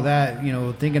doing all that,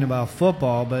 thinking about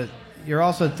football, but you're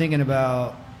also thinking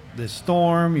about the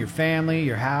storm, your family,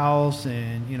 your house,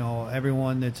 and,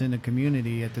 everyone that's in the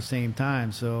community at the same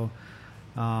time. So,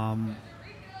 to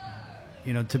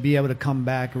be able to come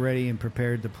back ready and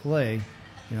prepared to play,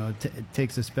 it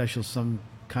takes a special some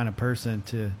kind of person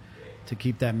to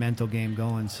keep that mental game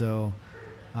going. So,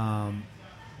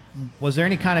 Was there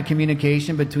any kind of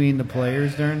communication between the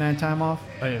players during that time off?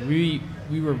 Oh, yeah,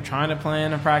 we were trying to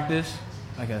plan a practice,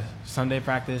 like a Sunday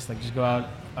practice, like just go out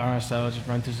on ourselves, just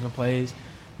run through some plays.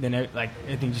 Then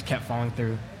everything just kept falling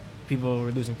through. People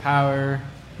were losing power.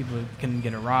 People couldn't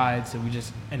get a ride, so we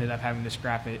just ended up having to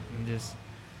scrap it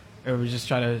or just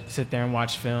try to sit there and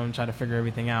watch film, try to figure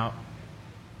everything out.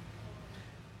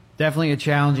 Definitely a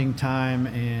challenging time,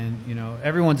 and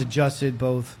everyone's adjusted,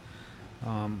 both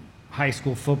high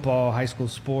school football, high school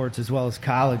sports, as well as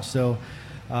college. So,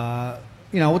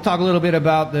 we'll talk a little bit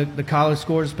about the college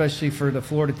scores, especially for the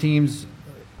Florida teams.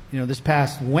 This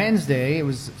past Wednesday, it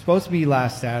was supposed to be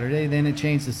last Saturday, then it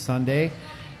changed to Sunday,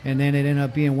 and then it ended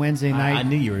up being Wednesday night. I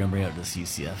knew you were going to bring up this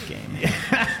UCF game.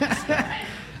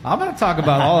 I'm going to talk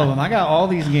about all of them. I got all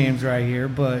these games right here,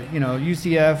 but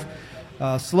UCF,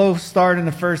 slow start in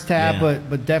the first half,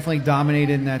 but definitely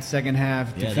dominated in that second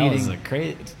half. Yeah, defeating. That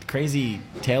was a crazy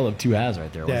tale of two halves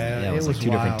right there. Wasn't it? Yeah, it was like two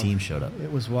wild. Different teams showed up.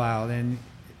 It was wild, and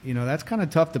that's kind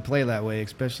of tough to play that way,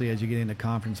 especially as you get into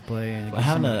conference play. And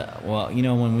when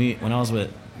I was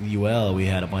with UL, we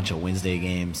had a bunch of Wednesday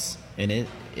games, and it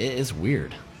is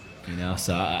weird,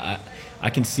 So I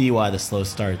can see why the slow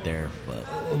start there,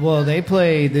 but they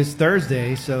play this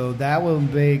Thursday, so that will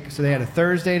make. So they had a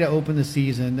Thursday to open the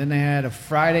season, then they had a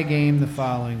Friday game the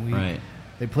following week. Right.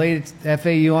 They played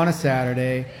FAU on a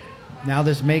Saturday. Now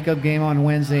this makeup game on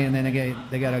Wednesday, and then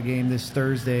they got a game this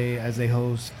Thursday as they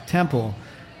host Temple.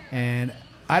 And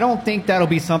I don't think that'll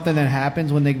be something that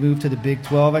happens when they move to the Big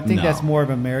 12. I think that's more of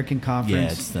American Conference.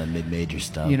 Yeah, it's the mid-major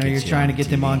stuff. You're trying to get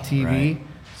them on TV. Right.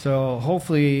 So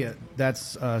hopefully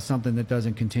that's something that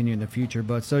doesn't continue in the future.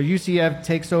 But so UCF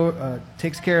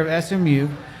takes care of SMU.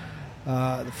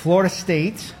 Florida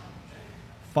State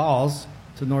falls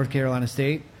to North Carolina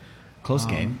State. Close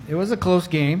game. It was a close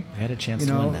game. They had a chance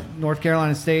to win that. North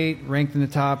Carolina State ranked in the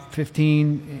top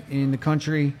 15 in the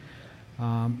country.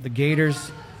 The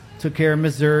Gators took care of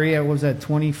Missouri. What was that,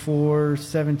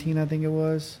 24-17, I think it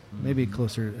was? Maybe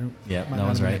closer. Yeah, that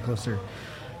was right. Closer.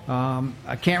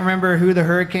 I can't remember who the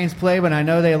Hurricanes play, but I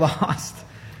know they lost.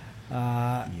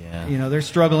 They're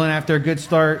struggling after a good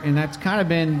start, and that's kind of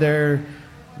been their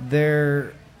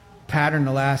pattern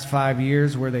the last 5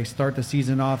 years, where they start the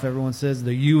season off, everyone says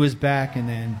the U is back, and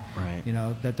then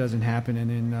that doesn't happen.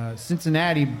 And then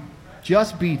Cincinnati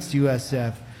just beats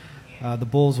USF. The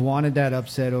Bulls wanted that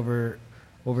upset over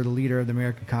the leader of the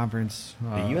American Conference. The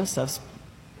USF's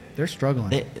they're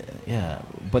struggling.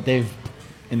 But they've,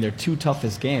 in their two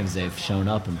toughest games, they've shown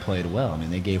up and played well. I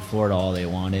mean, they gave Florida all they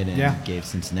wanted and gave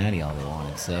Cincinnati all they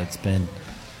wanted. So it's been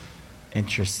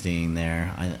interesting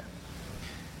there.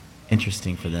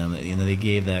 Interesting for them. They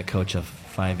gave that coach a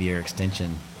 5-year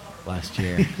extension last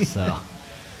year. So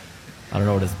I don't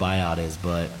know what his buyout is,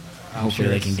 but hopefully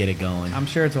they can get it going. I'm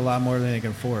sure it's a lot more than they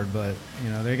can afford, but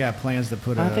they got plans to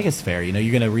put. I think it's fair.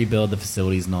 You're going to rebuild the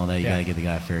facilities and all that. You got to give the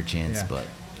guy a fair chance, but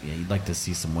you'd like to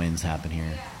see some wins happen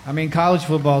here. I mean, college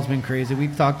football's been crazy.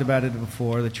 We've talked about it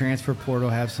before. The transfer portal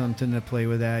has something to play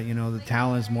with that. The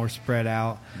talent is more spread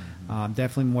out.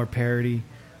 Definitely more parity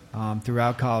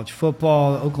throughout college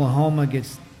football. Oklahoma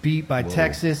gets beat by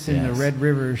Texas in the Red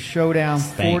River Showdown,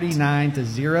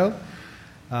 49-0.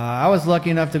 I was lucky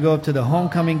enough to go up to the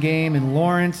homecoming game in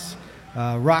Lawrence.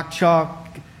 Rock Chalk,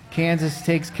 Kansas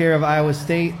takes care of Iowa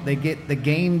State. They get the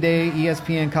game day,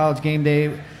 ESPN College Game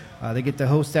Day. They get to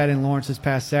host that in Lawrence this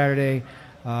past Saturday.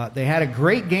 They had a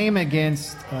great game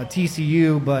against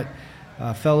TCU, but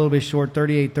fell a little bit short,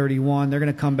 38-31. They're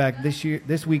going to come back this year.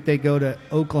 This week they go to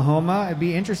Oklahoma. It'd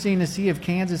be interesting to see if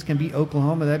Kansas can beat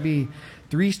Oklahoma. That'd be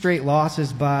 3 straight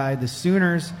losses by the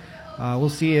Sooners. We'll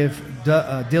see if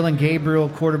Dylan Gabriel,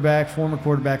 former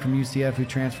quarterback from UCF who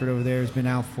transferred over there, has been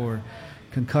out for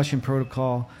concussion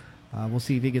protocol. We'll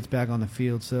see if he gets back on the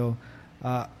field. So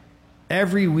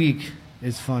every week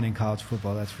is fun in college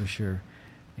football, that's for sure.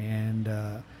 And,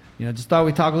 just thought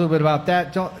we'd talk a little bit about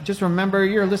that. Just remember,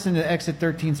 you're listening to Exit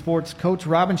 13 Sports Coach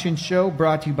Robinson Show,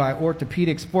 brought to you by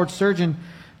orthopedic sports surgeon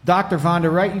Dr.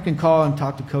 Vonda Wright. You can call and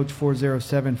talk to Coach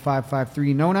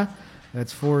 407-553-NONA.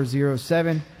 That's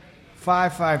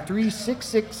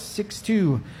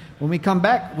 407-553-6662. When we come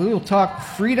back, we will talk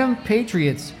Freedom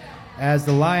Patriots as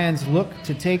the Lions look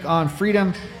to take on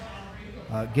Freedom,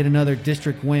 get another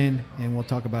district win, and we'll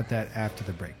talk about that after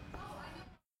the break.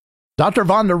 Dr.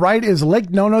 Vonda Wright is Lake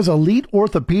Nona's elite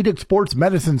orthopedic sports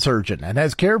medicine surgeon and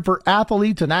has cared for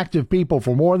athletes and active people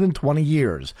for more than 20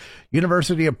 years.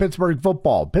 University of Pittsburgh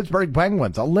football, Pittsburgh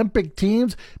Penguins, Olympic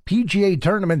teams, PGA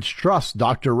tournaments trust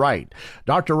Dr. Wright.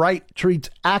 Dr. Wright treats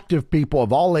active people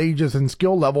of all ages and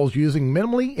skill levels using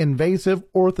minimally invasive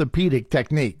orthopedic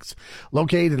techniques.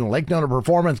 Located in Lake Nona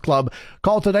Performance Club,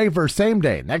 call today for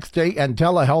same-day, next-day, and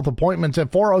telehealth appointments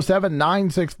at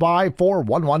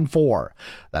 407-965-4114.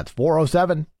 That's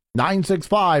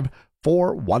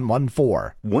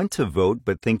 407-965-4114. Want to vote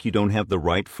but think you don't have the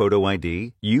right photo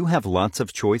ID? You have lots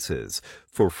of choices.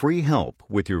 For free help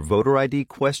with your voter ID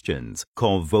questions,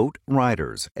 call Vote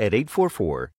Riders at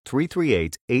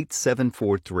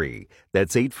 844-338-8743.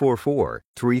 That's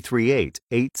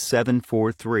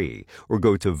 844-338-8743. Or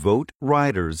go to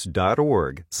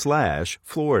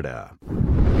voteriders.org/Florida.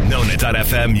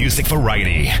 Nona.fm Music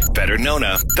Variety. Better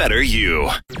Nona, better you.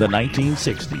 The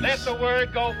 1960s. Let the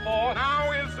word go forth. Now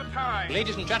is the time.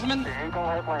 Ladies and gentlemen.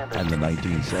 And the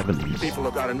 1970s. People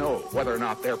have got to know whether or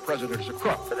not their president's a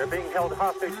crook. They're being held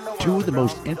hostage. Two of the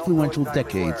most influential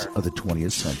decades of the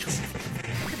 20th century.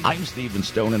 I'm Stephen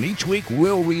Stone, and each week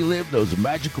we'll relive those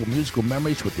magical musical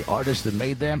memories with the artists that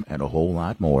made them and a whole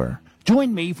lot more.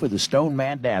 Join me for the Stone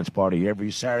Man Dance Party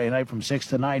every Saturday night from 6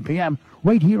 to 9 p.m.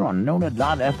 right here on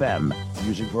Nona.fm.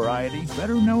 Music variety,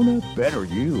 better Nona, better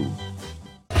you.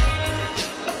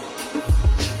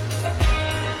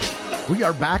 We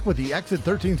are back with the Exit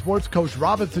 13 Sports Coach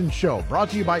Robinson Show,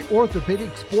 brought to you by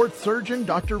orthopedic sports surgeon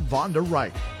Dr. Vonda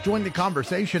Wright. Join the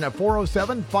conversation at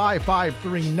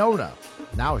 407-553-NONA.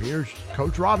 Now here's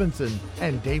Coach Robinson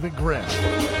and David Grimm.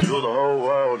 You're the whole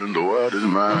world and the world is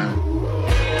mine. All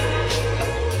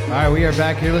right, we are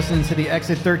back here listening to the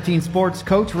Exit 13 Sports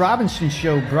Coach Robinson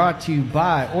Show, brought to you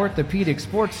by orthopedic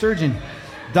sports surgeon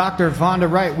Dr.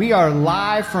 Vonda Wright. We are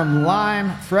live from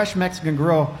Lime Fresh Mexican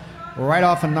Grill, right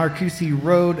off of Narcoossee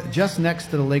Road, just next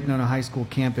to the Lake Nona High School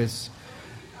campus.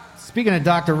 Speaking of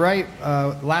Dr. Wright,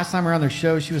 last time we were on the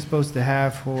show, she was supposed to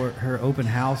have her open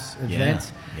house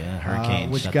event, hurricane,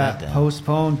 which got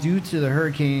postponed due to the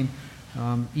hurricane.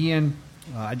 Ian,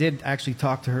 I did actually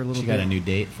talk to her a little bit. She got a new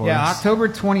date for us? Yeah, October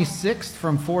 26th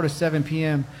from 4 to 7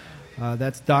 p.m.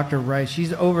 That's Dr. Wright.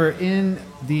 She's over in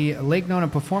the Lake Nona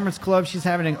Performance Club. She's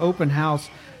having an open house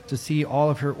to see all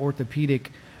of her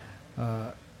orthopedic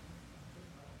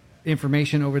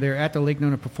information over there at the Lake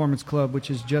Nona Performance Club, which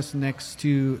is just next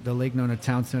to the Lake Nona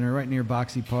Town Center, right near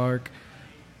Boxy Park,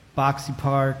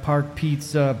 Park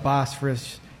Pizza,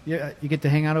 Bosphorus. You get to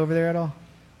hang out over there at all?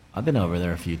 I've been over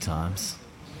there a few times.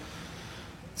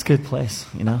 It's a good place,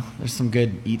 you know. There's some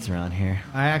good eats around here.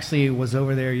 I actually was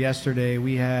over there yesterday.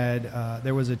 We had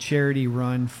there was a charity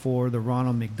run for the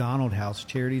Ronald McDonald House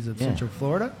Charities of Central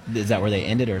Florida. Is that where they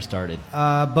ended or started?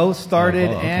 Both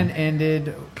started okay. and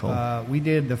ended. Cool. We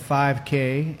did the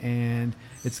 5K, and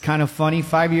it's kind of funny.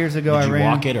 5 years ago, Did you I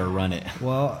ran. Walk it or run it?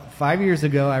 Well, 5 years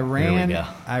ago, I ran. There we go.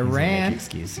 I ran.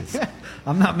 Excuses.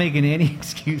 I'm not making any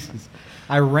excuses.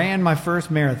 I ran my first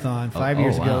marathon 5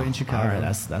 years ago in Chicago. All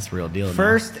right, that's real deal.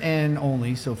 First and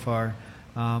only so far,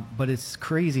 but it's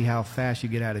crazy how fast you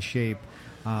get out of shape.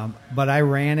 But I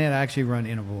ran it. I actually run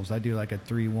intervals. I do like a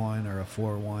 3-1 or a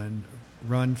 4-1,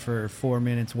 run for 4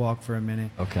 minutes, walk for a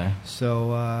minute. Okay.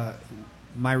 So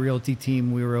my realty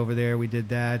team, we were over there. We did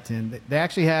that, and they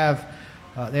actually have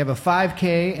they have a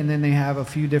 5K, and then they have a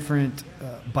few different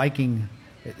biking.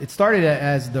 It started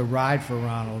as the Ride for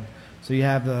Ronald. So you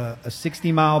have a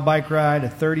 60-mile bike ride, a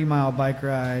 30-mile bike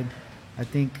ride, I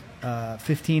think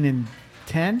 15 and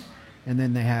 10, and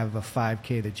then they have a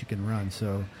 5K that you can run.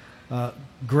 So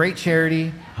great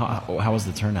charity. How was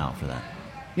the turnout for that?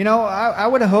 You know, I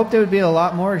would have hoped there would be a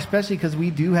lot more, especially because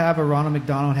we do have a Ronald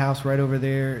McDonald House right over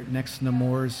there next to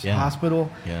Nemours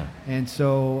Hospital. Yeah. And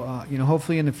so, you know,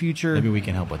 hopefully in the future. Maybe we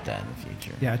can help with that in the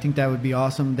future. Yeah, I think that would be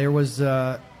awesome. There was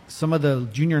some of the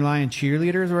Junior Lion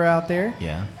cheerleaders were out there,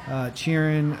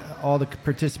 cheering all the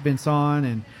participants on,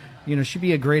 and you know, should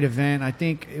be a great event. I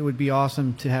think it would be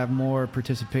awesome to have more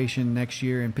participation next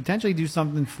year and potentially do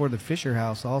something for the Fisher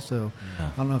House also. Yeah.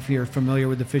 I don't know if you're familiar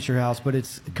with the Fisher House, but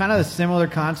it's kind of a similar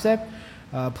concept,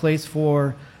 place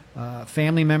for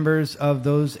family members of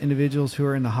those individuals who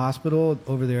are in the hospital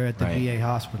over there at the VA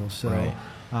hospital. So.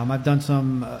 I've done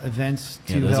some events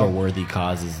to help. Those are worthy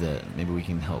causes that maybe we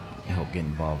can help get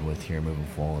involved with here moving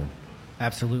forward.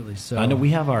 Absolutely. So I know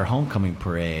we have our homecoming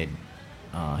parade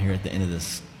here at the end of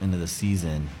the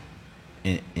season.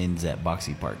 It ends at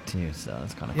Boxy Park too, so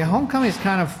it's kind of cool. Homecoming is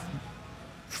kind of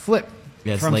flipped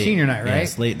from late. senior night, right? Yeah,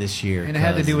 it's late this year, and it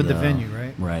had to do with the venue,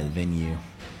 right? Right, the venue.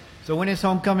 So when is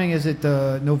homecoming? Is it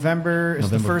November? It's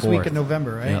the first 4th. week of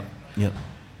November, right? Yep.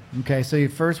 Okay, so your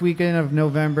first weekend of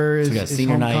November is, So we got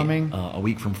senior homecoming. night a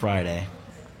week from Friday,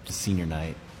 just senior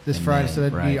night. This And Friday, then, so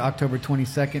that'd right, be October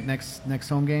 22nd, next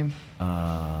home game? the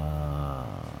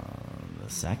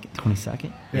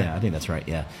 22nd? Yeah, I think that's right,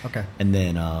 yeah. Okay. And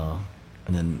then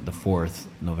the 4th,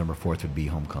 November 4th would be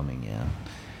homecoming, yeah.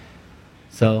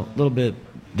 So a little bit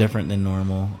different than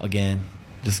normal. Again,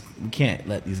 just we can't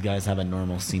let these guys have a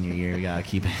normal senior year. We got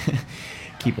to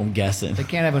keep them guessing. They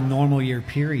can't have a normal year,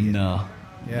 period. No.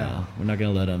 Yeah. No, we're not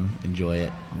going to let them enjoy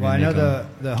it. We're Well, I gonna know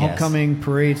make the 'em homecoming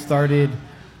parade started,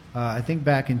 I think,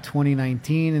 back in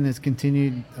 2019, and it's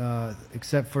continued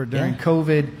except for during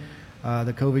COVID,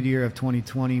 the COVID year of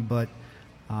 2020. But,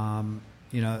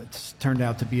 it's turned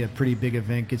out to be a pretty big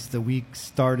event. Gets the week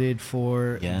started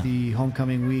for the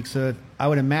homecoming week. So I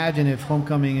would imagine if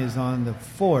homecoming is on the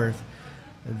 4th,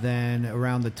 then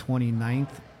around the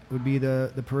 29th would be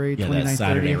the parade. Yeah, 29th, that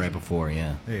Saturday 30th. right before,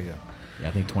 yeah. There you go. Yeah,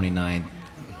 I think 29th,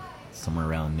 somewhere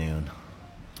around noon.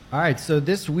 All right, so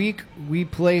this week we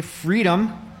play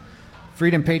Freedom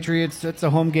Patriots. It's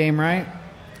a home game, right?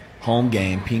 Home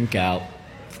game, pink out.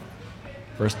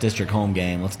 First district home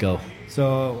game. Let's go.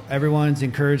 So everyone's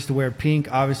encouraged to wear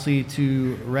pink, obviously,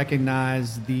 to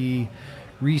recognize the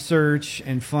research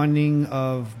and funding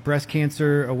of breast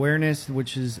cancer awareness,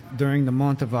 which is during the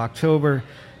month of October.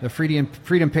 The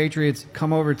Freedom Patriots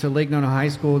come over to Lake Nona High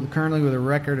School currently with a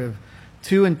record of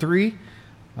 2-3.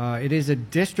 It is a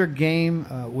district game,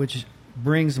 which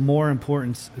brings more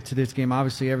importance to this game.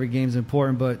 Obviously, every game is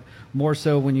important, but more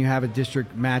so when you have a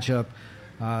district matchup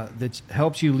that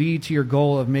helps you lead to your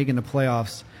goal of making the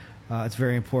playoffs. It's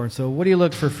very important. So what do you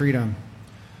look for Freedom?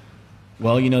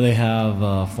 Well, they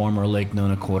have former Lake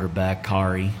Nona quarterback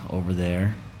Kari over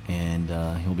there, and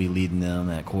he'll be leading them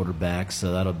at quarterback,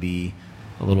 so that'll be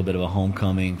a little bit of a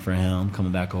homecoming for him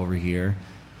coming back over here.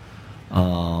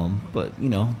 But,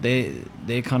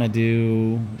 they kind of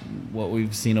do what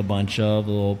we've seen a bunch of,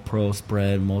 a little pro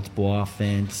spread, multiple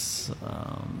offense.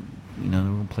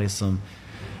 We'll play some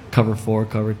cover 4,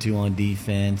 cover 2 on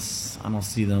defense. I don't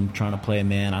see them trying to play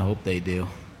man. I hope they do.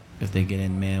 If they get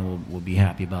in man, we'll be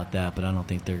happy about that, but I don't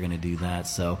think they're going to do that.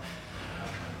 So,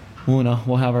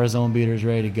 we'll have our zone beaters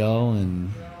ready to go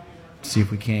and see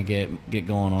if we can't get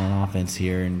going on offense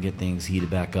here and get things heated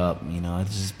back up.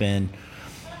 It's just been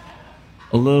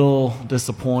a little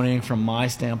disappointing from my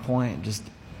standpoint, just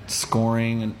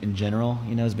scoring in general.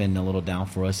 Has been a little down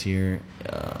for us here.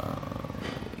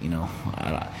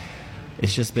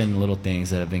 It's just been little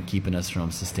things that have been keeping us from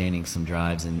sustaining some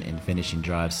drives and finishing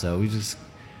drives. So we just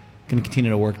going to continue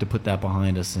to work to put that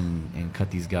behind us and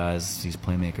cut these guys, these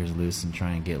playmakers loose and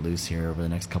try and get loose here over the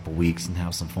next couple weeks and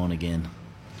have some fun again.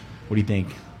 What do you think?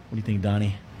 What do you think,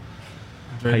 Donny?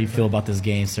 How do you feel about this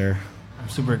game, sir? I'm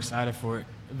super excited for it.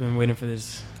 I've been waiting for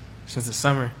this since the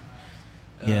summer.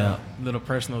 Yeah. A little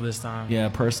personal this time. Yeah,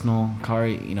 personal.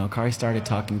 Kari started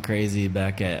talking crazy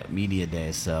back at Media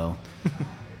Day, so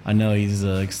I know he's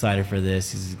excited for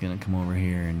this. He's going to come over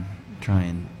here and try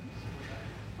and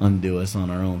undo us on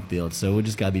our own field. So we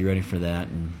just got to be ready for that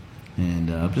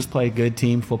and just play good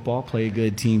team football, play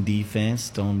good team defense.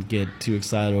 Don't get too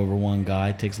excited over one guy.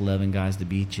 It takes 11 guys to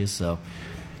beat you, so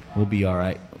we'll be all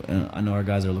right. I know our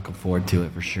guys are looking forward to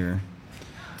it for sure.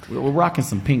 We're rocking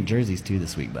some pink jerseys, too,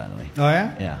 this week, by the way. Oh,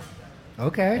 yeah? Yeah.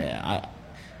 Okay. Yeah,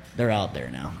 they're out there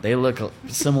now. They look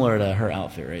similar to her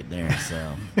outfit right there,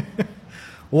 so...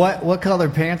 What color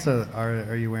pants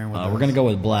are you wearing with We're going to go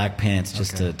with black pants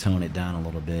just to tone it down a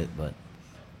little bit, but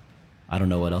I don't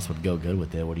know what else would go good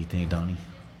with it. What do you think, Donny?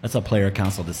 That's a player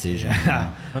council decision.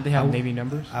 Don't they have navy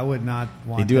numbers? I would not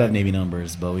want They do have navy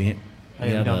numbers, but we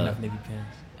have don't have navy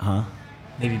pants. Huh?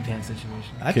 Navy pants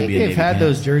situation. I think they've had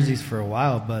those jerseys for a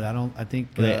while, but I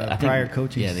think prior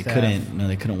coaching staff. They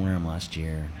couldn't wear them last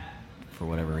year for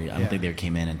whatever reason. I don't think they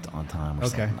came in on time or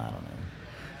something. I don't know.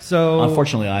 So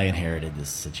unfortunately, I inherited this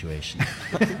situation.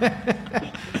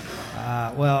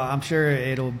 Well, I'm sure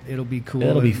it'll be cool.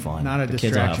 It'll be fun. Not a the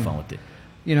distraction. Kids will have fun with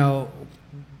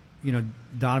it.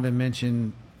 Donovan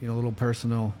mentioned a little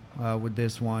personal with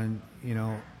this one.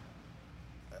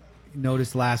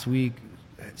 Noticed last week,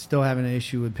 still having an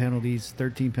issue with penalties.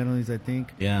 13 penalties, I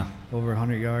think. Yeah. Over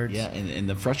 100 yards. Yeah, and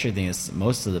the frustrating thing is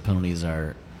most of the penalties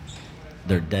they're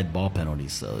dead ball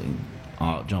penalties. So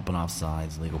jumping off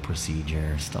sides, legal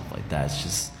procedure, stuff like that. It's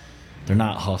just they're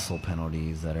not hustle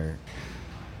penalties that are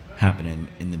happening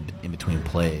in between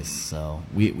plays. So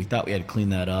we thought we had to clean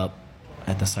that up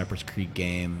at the Cypress Creek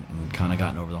game and kind of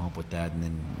gotten over the hump with that, and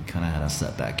then we kind of had a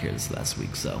setback here this last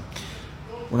week. So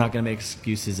we're not going to make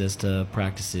excuses as to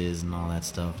practices and all that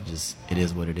stuff. Just it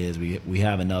is what it is. We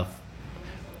have enough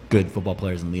good football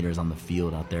players and leaders on the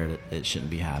field out there that it shouldn't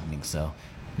be happening. So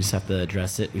We just have to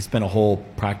address it. We spent a whole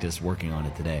practice working on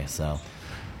it today, so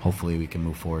hopefully we can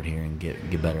move forward here and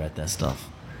get better at that stuff.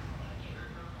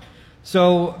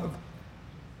 So,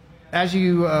 as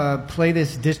you play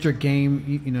this district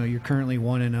game, you know you're currently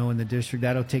 1-0 in the district.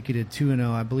 That'll take you to 2-0.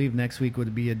 I believe next week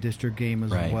would be a district game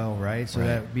as well, right? So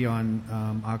that would be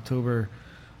on October,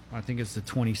 I think it's the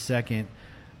 22nd.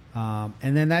 And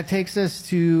then that takes us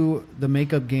to the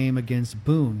makeup game against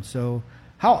Boone. So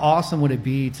how awesome would it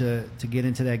be to get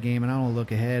into that game? And I don't want to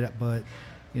look ahead, but,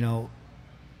 you know,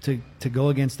 to go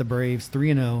against the Braves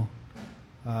 3-0,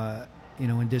 you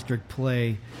know, in district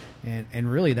play.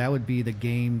 And really that would be the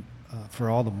game for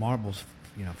all the marbles,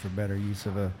 you know, for better use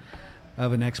of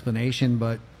an explanation.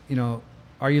 But, you know,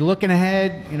 are you looking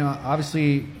ahead? You know,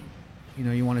 obviously, you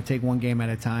know, you want to take one game at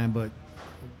a time, but.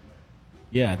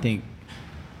 Yeah, I think,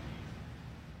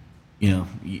 you know,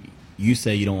 you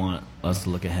say you don't want us to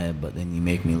look ahead, but then you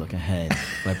make me look ahead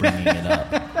by bringing it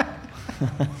up.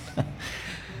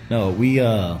 No, we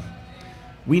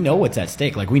know what's at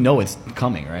stake. Like, we know it's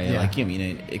coming, right? Yeah. Like, I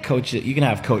mean, coach, you can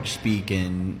have coach speak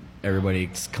and everybody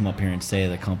come up here and say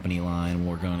the company line,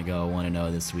 we're going to go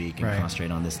 1-0 this week and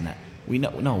concentrate on this and that. We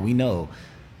know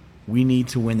we need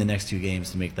to win the next two games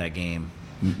to make that game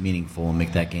meaningful and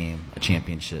make that game a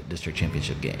district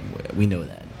championship game. We know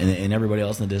that. And everybody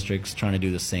else in the district's trying to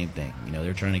do the same thing. You know,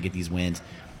 they're trying to get these wins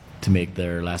to make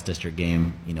their last district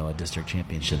game, you know, a district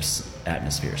championships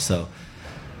atmosphere. So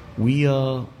we, you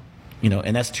know,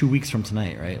 and that's 2 weeks from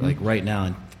tonight, right? Mm-hmm. Like right now,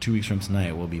 and 2 weeks from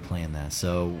tonight, we'll be playing that.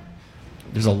 So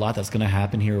there's a lot that's going to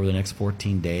happen here over the next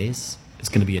 14 days. It's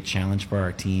going to be a challenge for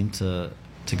our team to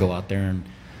go out there and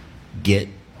get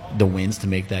the wins to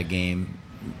make that game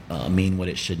mean what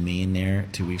it should mean there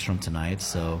 2 weeks from tonight.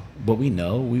 So, but we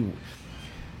know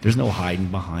there's no hiding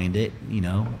behind it. You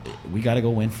know, we got to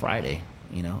go win Friday.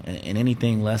 You know, and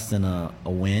anything less than a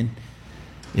win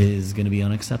is going to be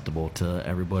unacceptable to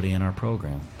everybody in our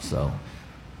program. So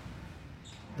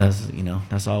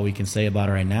that's all we can say about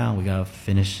it right now. We got to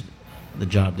finish the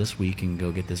job this week and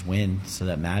go get this win, so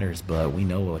that matters. But we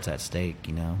know what's at stake.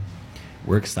 You know,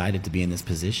 we're excited to be in this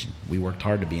position. We worked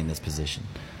hard to be in this position.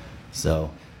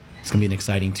 So it's going to be an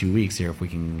exciting 2 weeks here if we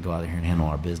can go out there and handle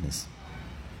our business.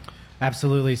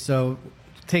 Absolutely. So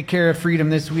take care of Freedom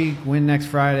this week, win next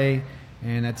Friday,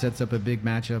 and that sets up a big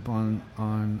matchup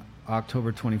on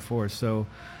October 24th. So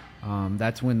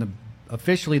that's when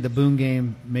officially the Boone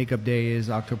game makeup day is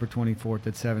October 24th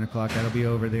at 7 o'clock. That'll be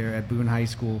over there at Boone High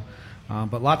School.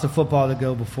 But lots of football to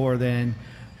go before then.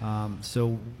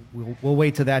 So we'll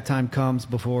wait till that time comes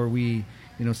before we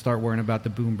start worrying about the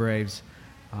Boone Braves.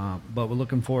 But we're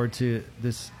looking forward to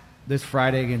this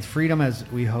Friday against Freedom as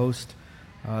we host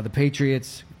the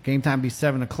Patriots. Game time will be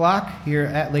 7 o'clock here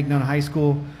at Lake Nona High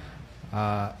School.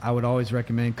 I would always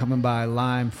recommend coming by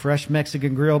Lime Fresh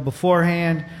Mexican Grill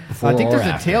beforehand. I think there's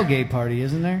a tailgate party,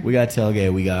 isn't there? We got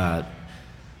tailgate. We got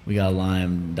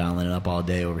Lime dialing it up all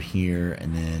day over here,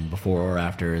 and then before or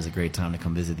after is a great time to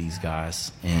come visit these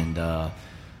guys. And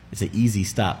it's an easy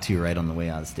stop too, right on the way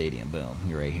out of the stadium. Boom,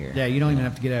 you're right here. Yeah, you don't even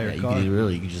have to get out of your car.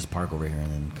 You can just park over here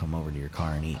and then come over to your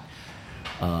car and eat.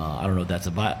 I don't know if that's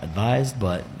advised,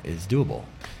 but it's doable.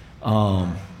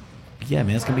 Yeah,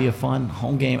 man, it's going to be a fun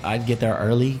home game. I'd get there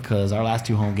early because our last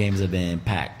two home games have been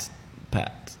packed.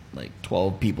 Like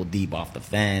 12 people deep off the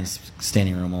fence,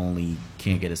 standing room only,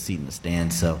 can't get a seat in the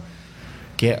stand. So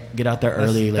get out there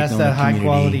early. That's that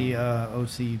high-quality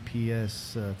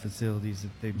OCPS facilities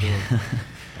that they build.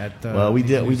 Well, we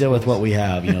deal with what we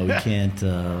have. We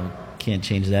can't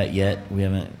change that yet. We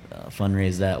haven't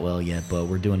fundraised that well yet, but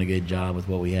we're doing a good job with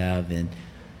what we have.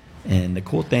 And the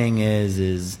cool thing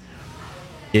is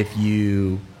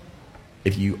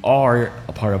if you are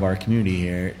a part of our community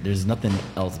here, there's nothing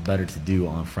else better to do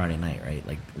on Friday night, right?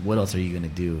 Like, what else are you going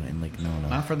to do? And like, no.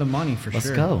 Not for the money, for sure. Let's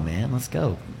go, man. Let's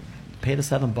go. Pay the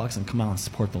 $7 and come out and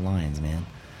support the Lions, man.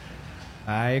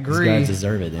 I agree. These guys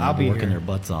deserve it. I'll be working their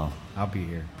butts off. I'll be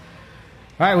here.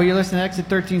 All right, well, you're listening to Exit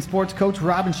 13 Sports Coach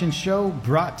Robinson Show,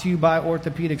 brought to you by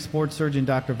orthopedic sports surgeon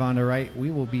Dr. Vonda Wright.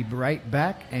 We will be right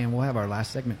back, and we'll have our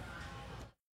last segment.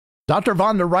 Dr.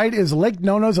 Vonda Wright is Lake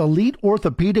Nona's elite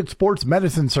orthopedic sports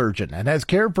medicine surgeon and has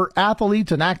cared for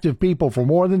athletes and active people for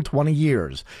more than 20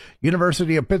 years.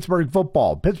 University of Pittsburgh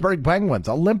football, Pittsburgh Penguins,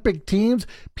 Olympic teams,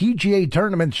 PGA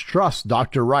tournaments trust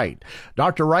Dr. Wright.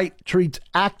 Dr. Wright treats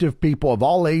active people of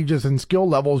all ages and skill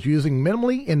levels using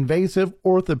minimally invasive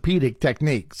orthopedic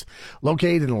techniques.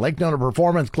 Located in Lake Nona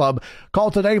Performance Club, call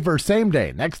today for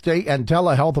same-day, next-day, and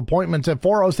telehealth appointments at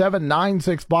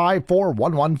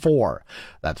 407-965-4114.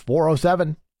 That's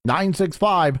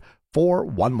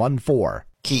 407-965-4114.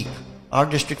 Keep our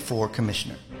District 4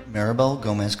 Commissioner, Maribel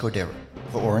Gomez Cordero,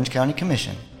 for Orange County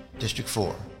Commission, District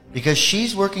 4. Because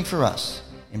she's working for us,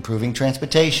 improving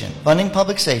transportation, funding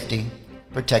public safety,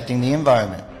 protecting the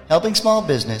environment, helping small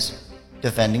business,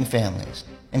 defending families.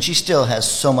 And she still has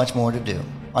so much more to do.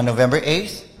 On November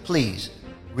 8th, please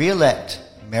re-elect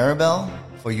Maribel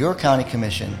for your County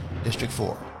Commission, District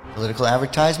 4. Political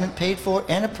advertisement paid for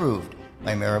and approved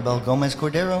by Maribel Gomez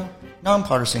Cordero,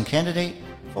 nonpartisan candidate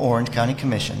for Orange County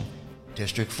Commission,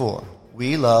 District 4.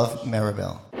 We love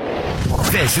Maribel.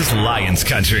 This is Lions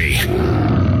Country.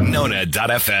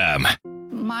 Nona.fm.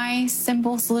 My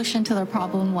simple solution to the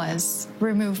problem was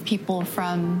remove people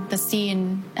from the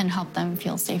scene and help them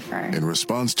feel safer. In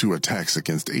response to attacks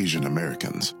against Asian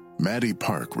Americans, Maddie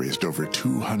Park raised over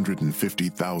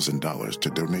 $250,000 to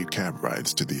donate cab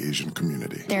rides to the Asian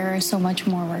community. There is so much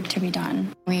more work to be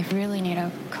done. We really need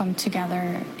to come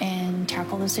together and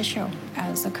tackle this issue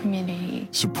as a community.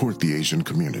 Support the Asian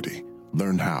community.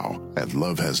 Learn how at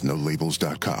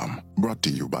lovehasnolabels.com. Brought to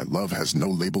you by Love Has No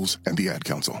Labels and the Ad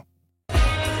Council.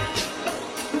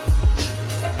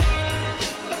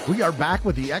 We are back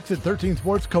with the Exit 13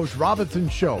 Sports Coach Robinson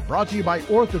Show, brought to you by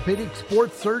orthopedic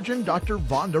sports surgeon Dr.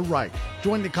 Vonda Wright.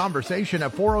 Join the conversation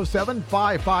at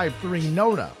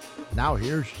 407-553-NONA. Now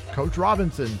here's Coach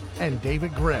Robinson and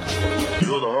David Grimm.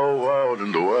 You're the whole world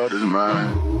and the world is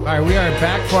mine. All right, we are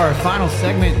back for our final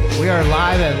segment. We are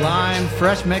live at Lime,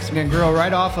 Fresh Mexican Grill,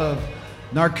 right off of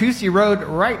Narcoossee Road,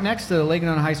 right next to the Lake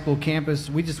Nona High School campus.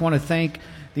 We just want to thank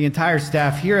the entire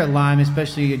staff here at Lime,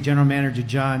 especially General Manager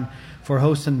John, for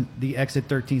hosting the Exit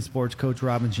 13 Sports Coach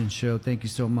Robinson Show. Thank you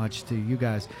so much to you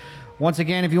guys. Once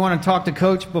again, if you want to talk to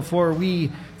Coach before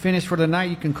we finish for the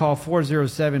night, you can call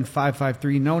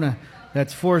 407-553-NONA.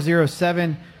 That's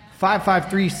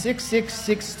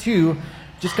 407-553-6662.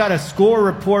 Just got a score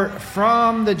report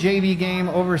from the JV game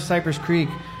over Cypress Creek.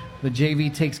 The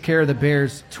JV takes care of the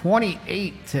Bears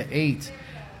 28-8.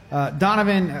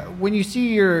 Donovan, when you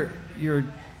see your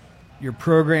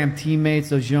program teammates,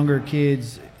 those younger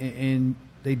kids, and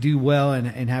they do well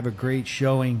and have a great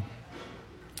showing,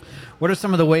 what are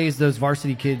some of the ways those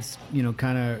varsity kids,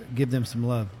 kind of give them some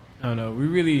love? I don't know. We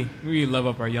really love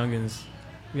up our youngins,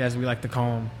 as we like to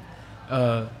call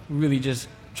them. We really just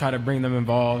try to bring them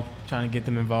involved, trying to get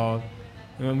them involved.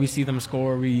 And when we see them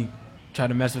score, we try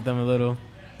to mess with them a little.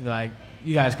 Like,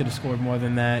 you guys could have scored more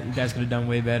than that. You guys could have done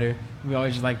way better. We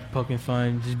always just like poking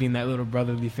fun, just being that little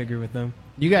brotherly figure with them.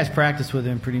 You guys practice with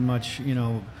them pretty much,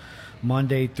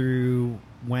 Monday through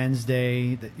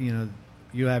Wednesday.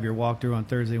 You have your walkthrough on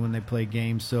Thursday when they play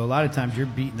games. So a lot of times you're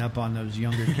beating up on those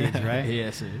younger kids, right?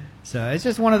 Yes, sir. So it's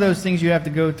just one of those things you have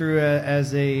to go through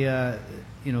as a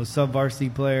sub-varsity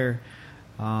player.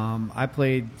 I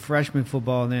played freshman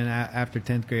football, and then after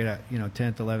 10th grade,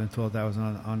 10th, 11th, 12th, I was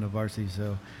on the varsity.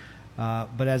 So,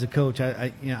 but as a coach,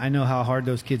 I know how hard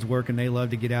those kids work, and they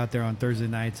love to get out there on Thursday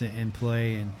nights and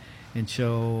play and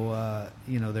show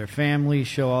their family,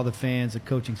 show all the fans, the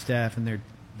coaching staff, and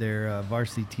their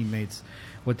varsity teammates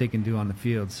what they can do on the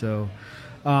field. So,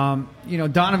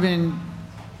 Donovan,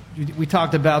 we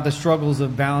talked about the struggles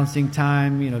of balancing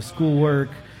time, schoolwork,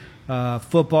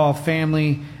 football,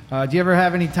 family. Do you ever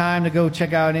have any time to go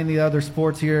check out any of the other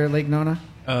sports here at Lake Nona?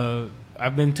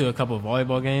 I've been to a couple of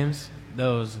volleyball games.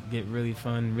 Those get really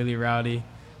fun, really rowdy.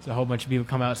 So a whole bunch of people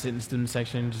come out, sit in the student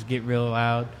section, just get real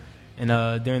loud. And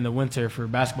during the winter for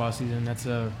basketball season, that's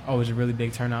always a really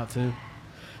big turnout too.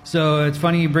 So it's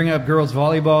funny you bring up girls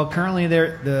volleyball. Currently,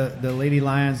 the Lady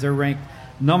Lions, they're ranked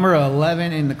number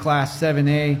 11 in the Class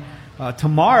 7A.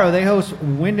 Tomorrow, they host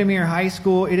Windermere High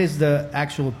School. It is the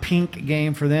actual pink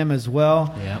game for them as well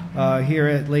here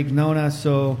at Lake Nona.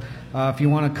 So if you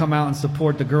want to come out and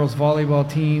support the girls volleyball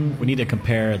team. We need to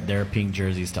compare their pink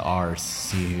jerseys to ours,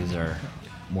 see whose are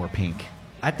more pink.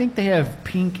 I think they have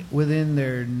pink within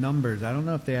their numbers. I don't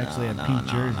know if they actually have pink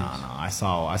jerseys. No. I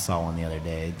saw one the other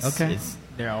day.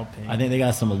 They're all pink. I think they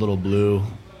got some a little blue,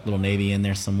 little navy in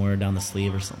there somewhere down the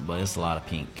sleeve or something, but it's a lot of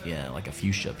pink. Yeah, like a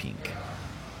fuchsia pink.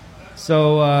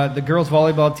 So the girls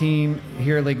volleyball team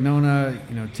here at Lake Nona,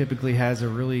 typically has a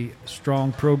really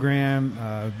strong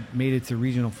program. Made it to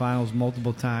regional finals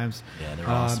multiple times. Yeah, they're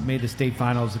awesome. Made the state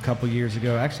finals a couple years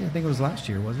ago. Actually, I think it was last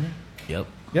year, wasn't it? Yep.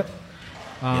 Yep.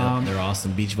 They're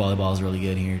awesome. Beach volleyball is really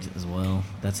good here as well.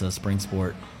 That's a spring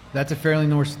sport. That's a fairly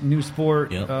new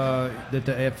sport Yep. that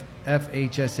the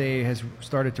FHSA has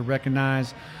started to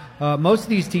recognize. Most of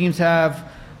these teams have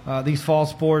these fall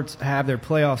sports have their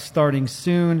playoffs starting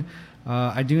soon.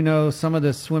 I do know some of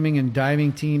the swimming and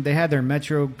diving team, they had their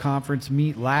Metro Conference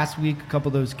meet last week. A couple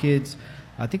of those kids,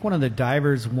 I think one of the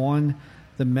divers won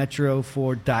the Metro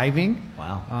for diving.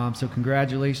 Wow. So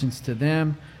congratulations to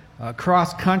them.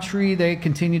 Cross country, they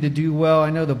continue to do well. I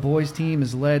know the boys team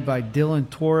is led by Dylan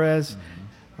Torres.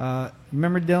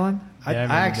 Remember Dylan? Yeah, I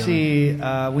remember I actually,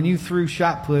 when you threw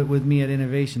shot put with me at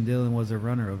Innovation, Dylan was a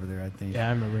runner over there, I think. Yeah,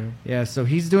 I remember him. Yeah, so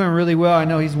he's doing really well. I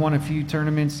know he's won a few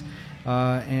tournaments.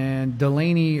 And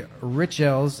Delaney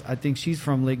Richels, I think she's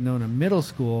from Lake Nona Middle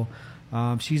School.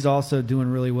 She's also doing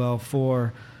really well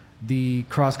for the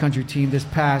cross country team. This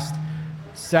past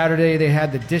Saturday, they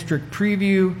had the district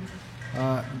preview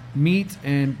meet,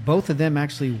 and both of them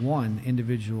actually won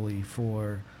individually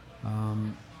for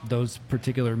those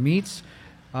particular meets.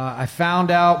 I found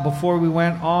out before we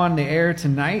went on the air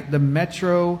tonight, the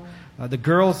Metro, the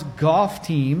girls golf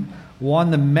team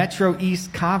won the Metro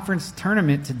East Conference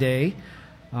tournament today.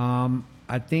 I'm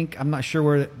not sure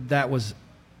where that was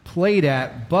played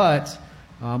at, but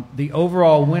the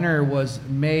overall winner was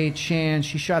May Chan.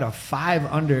 She shot a 5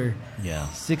 under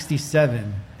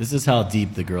 67. This is how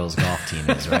deep the girls golf team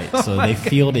is, right? So they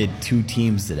fielded 2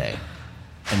 teams today,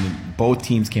 and both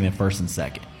teams came in first and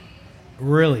second.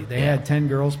 Really? They had 10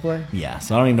 girls play? Yeah,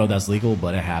 so I don't even know if that's legal,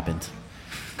 but it happened.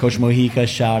 Coach Mojica,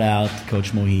 shout out to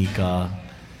Coach Mojica.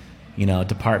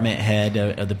 Department head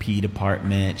of the PE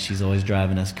department. She's always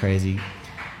driving us crazy,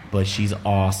 but she's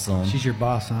awesome. She's your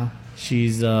boss, huh?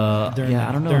 She's I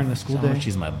don't know during the school day.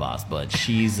 She's my boss, but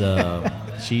she's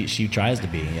she tries to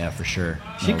be, for sure.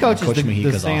 She coaches Coach the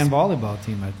Mojica's sand awesome. volleyball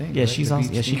team, I think. Yeah, right? she's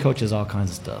awesome. Yeah, she coaches all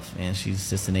kinds of stuff, and she's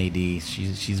assistant AD.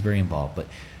 She's very involved. But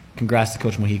congrats to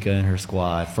Coach Mojica and her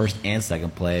squad, first and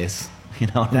second place.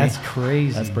 That's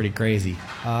crazy. That's pretty crazy.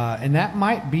 And that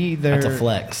might be their That's a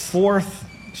flex. 4th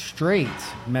straight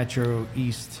Metro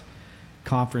East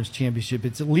Conference Championship.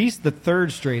 It's at least the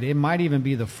 3rd straight. It might even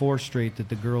be the 4th straight that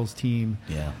the girls team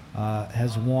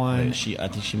has won. Wait, I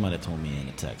think she might have told me in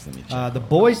a text. Let me check. The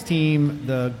boys team,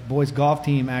 the boys golf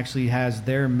team, actually has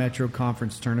their Metro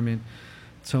Conference tournament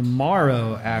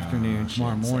tomorrow afternoon,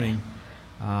 tomorrow morning.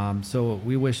 So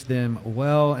we wish them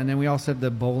well. And then we also have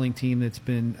the bowling team that's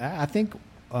been, I think,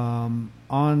 on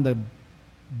the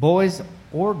boys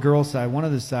or girls side, one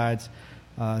of the sides,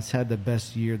 has had the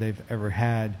best year they've ever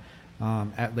had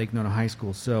at Lake Nona High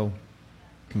School. So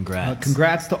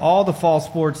congrats to all the fall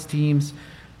sports teams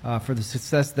for the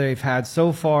success they've had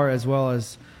so far, as well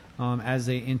as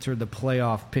they enter the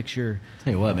playoff picture.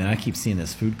 Tell you what, man, I keep seeing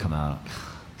this food come out.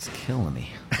 It's killing me.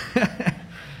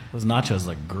 Those nachos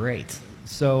look great.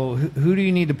 So who do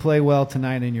you need to play well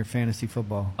tonight in your fantasy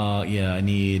football?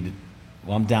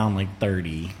 I'm down like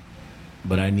 30.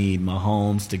 But I need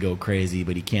Mahomes to go crazy,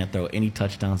 but he can't throw any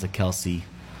touchdowns to Kelsey.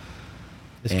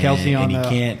 Is Kelsey on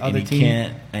the other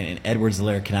team? And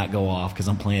Edwards-Helaire cannot go off because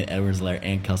I'm playing Edwards-Helaire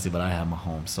and Kelsey, but I have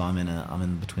Mahomes, so I'm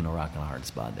in between a rock and a hard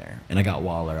spot there. And I got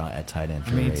Waller at tight end.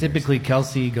 For the Raiders. Typically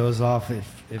Kelsey goes off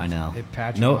if I know. If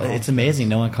Patrick it's amazing.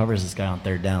 No one covers this guy on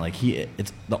 3rd down.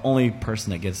 It's the only person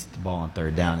that gets the ball on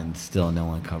 3rd down, and still no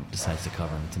one decides to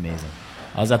cover him. It's amazing.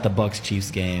 I was at the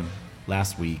Bucs-Chiefs game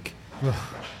last week.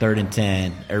 3rd and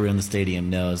 10, everyone in the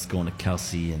stadium knows going to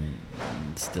Kelsey and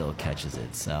still catches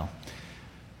it. So,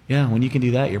 yeah, when you can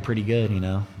do that, you're pretty good,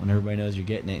 when everybody knows you're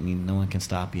getting it and no one can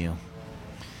stop you.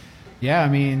 Yeah,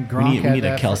 Gronk we need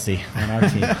a Kelsey on our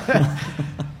team.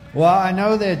 Well, I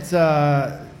know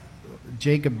that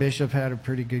Jacob Bishop had a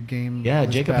pretty good game. Yeah,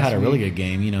 Jacob had a really good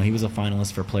game. He was a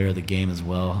finalist for player of the game as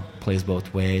well. Plays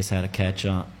both ways, had a catch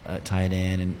on tight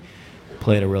end, and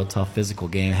played a real tough physical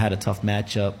game. Had a tough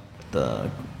matchup.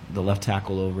 The left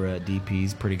tackle over at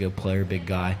DP's pretty good player, big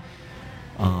guy.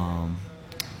 I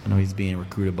know he's being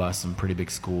recruited by some pretty big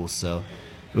schools, so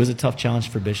it was a tough challenge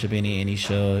for Bishop, and he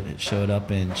showed up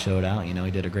and showed out.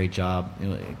 He did a great job.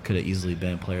 It could have easily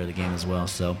been player of the game as well.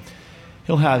 So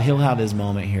he'll have his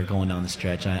moment here going down the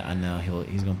stretch. I know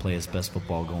he's going to play his best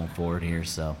football going forward here.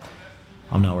 So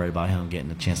I'm not worried about him getting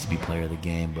a chance to be player of the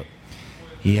game, but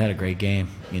he had a great game.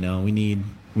 We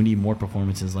need more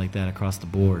performances like that across the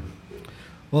board.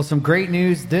 Well, some great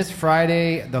news this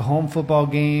Friday, the home football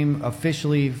game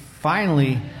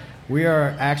finally, we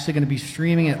are actually going to be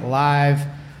streaming it live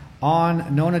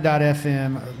on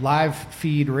Nona.fm, live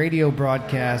feed radio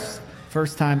broadcast,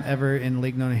 first time ever in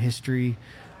Lake Nona history.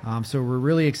 So we're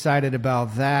really excited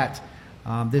about that.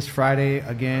 This Friday,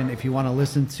 again, if you want to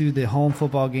listen to the home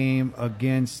football game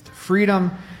against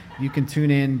Freedom, you can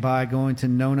tune in by going to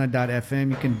Nona.fm.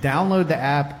 You can download the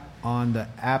app on the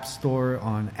App Store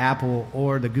on Apple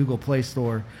or the Google Play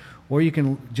Store, or you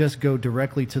can just go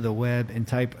directly to the web and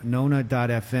type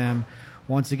Nona.fm.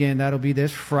 Once again, that'll be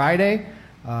this Friday.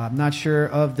 I'm not sure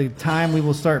of the time we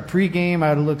will start pregame.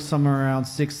 I would look somewhere around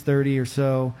 6:30 or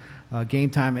so. Game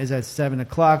time is at 7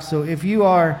 o'clock. So if you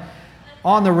are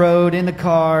on the road, in the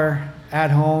car,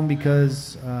 at home,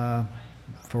 because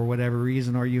for whatever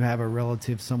reason, or you have a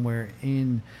relative somewhere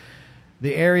in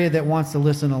the area that wants to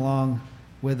listen along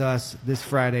with us this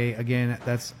Friday, again,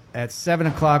 that's at 7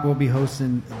 o'clock. We'll be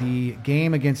hosting the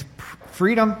game against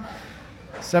Freedom.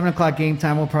 7 o'clock game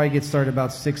time. We'll probably get started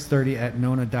about 6:30 at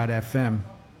Nona.fm.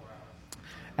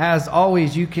 As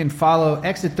always, you can follow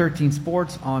Exit 13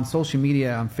 Sports on social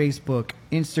media on Facebook,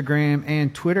 Instagram,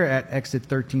 and Twitter at Exit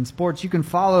 13 Sports. You can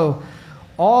follow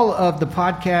all of the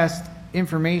podcast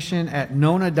information at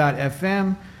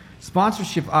Nona.fm.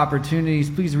 Sponsorship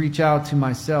opportunities, please reach out to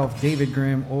myself, David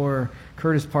Grimm, or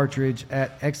Curtis Partridge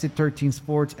at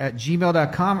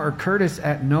exit13sports@gmail.com or Curtis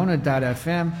at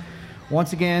Nona.fm.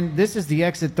 Once again, this is the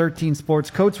Exit 13 Sports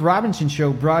Coach Robinson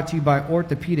Show, brought to you by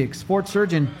orthopedic sports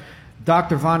surgeon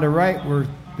Dr. Vonda Wright. We've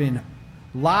been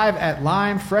live at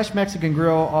Lime Fresh Mexican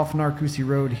Grill off Narcoossee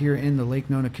Road here in the Lake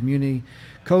Nona community.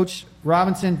 Coach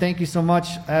Robinson, thank you so much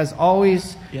as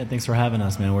always. Yeah, thanks for having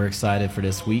us, man. We're excited for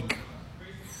this week.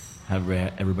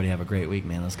 Everybody have a great week,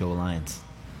 man. Let's go Lions.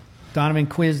 Donovan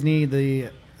Quinzy, the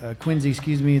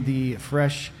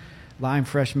Lime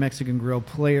Fresh Mexican Grill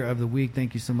Player of the Week.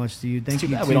 Thank you so much to you. Thank you.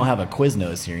 Too bad we don't have a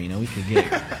Quiznos here. We could get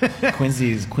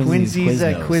Quinzy's Quiznos.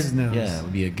 At Quiznos. Yeah, it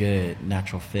would be a good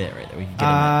natural fit right there. We could get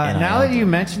now that you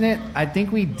mention it, I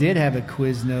think we did have a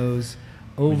Quiznos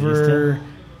over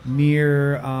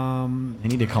near. They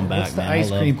need to come back. What's the man?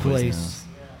 ice cream place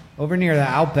over near the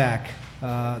Outback?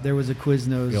 There was a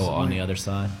Quiznos. On the other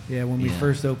side. Yeah, when we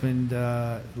first opened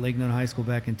Lake Nona High School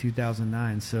back in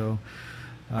 2009. So.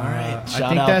 All right. I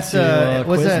think that's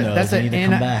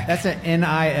an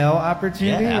NIL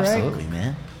opportunity, yeah, right? absolutely,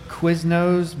 man.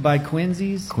 Quiznos by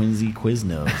Quinzy's. Quinzy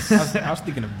Quiznos. I was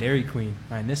thinking of Dairy Queen.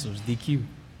 My initials, DQ.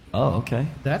 Oh, okay.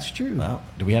 That's true. Well,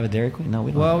 do we have a Dairy Queen? No,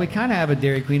 we don't. Well, we kind of have a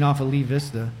Dairy Queen off of Lee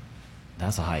Vista.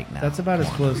 That's a hike now. That's about as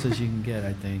close as you can get,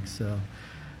 I think. So.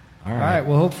 All right.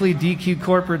 Well, hopefully DQ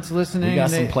Corporate's listening. We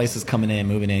got some places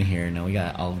moving in here. We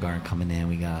got Olive Garden coming in.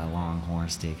 We got Longhorn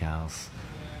Steakhouse.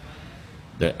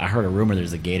 I heard a rumor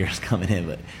there's a Gators coming in,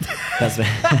 but I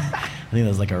think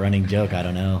that's like a running joke. I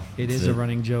don't know. It is a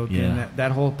running joke. Yeah. And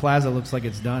that whole plaza looks like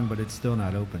it's done, but it's still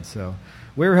not open. So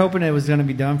we were hoping it was going to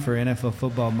be done for NFL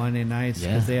football Monday nights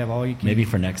because they have all you can maybe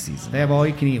for next season. They have all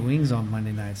you can eat wings on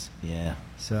Monday nights. Yeah.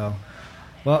 So,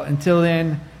 well, until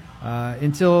then,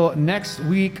 until next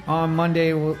week on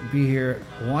Monday, we'll be here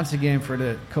once again for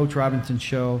the Coach Robinson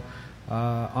Show.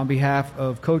 On behalf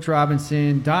of Coach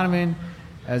Robinson, Donovan,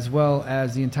 as well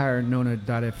as the entire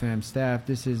Nona.fm staff,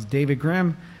 this is David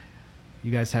Grimm.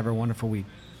 You guys have a wonderful week.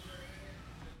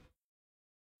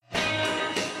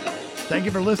 Thank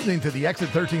you for listening to the Exit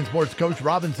 13 Sports Coach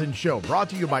Robinson Show, brought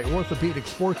to you by orthopedic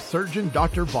sports surgeon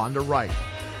Dr. Vonda Wright.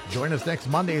 Join us next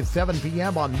Monday at 7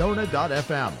 p.m. on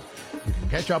Nona.fm. You can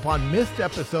catch up on missed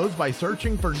episodes by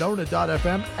searching for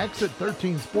Nona.fm Exit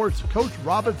 13 Sports Coach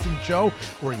Robinson Show,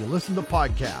 where you listen to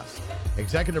podcasts.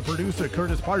 Executive producer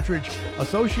Curtis Partridge,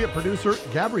 associate producer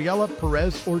Gabriela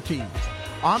Perez Ortiz.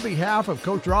 On behalf of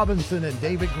Coach Robinson and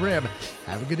David Grimm,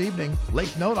 have a good evening.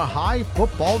 Lake Nona High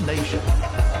Football Nation.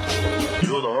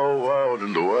 You're the whole world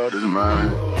and the world is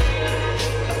mine.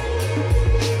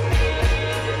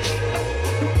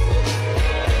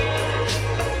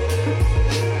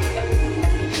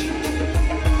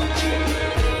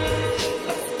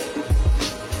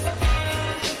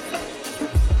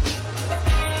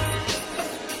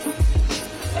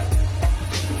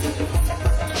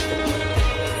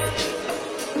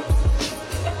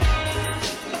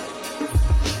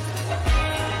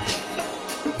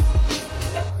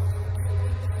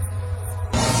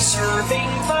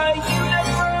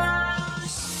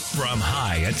 From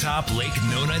high atop Lake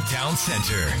Nona Town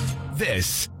Center,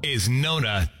 this is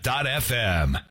Nona.fm.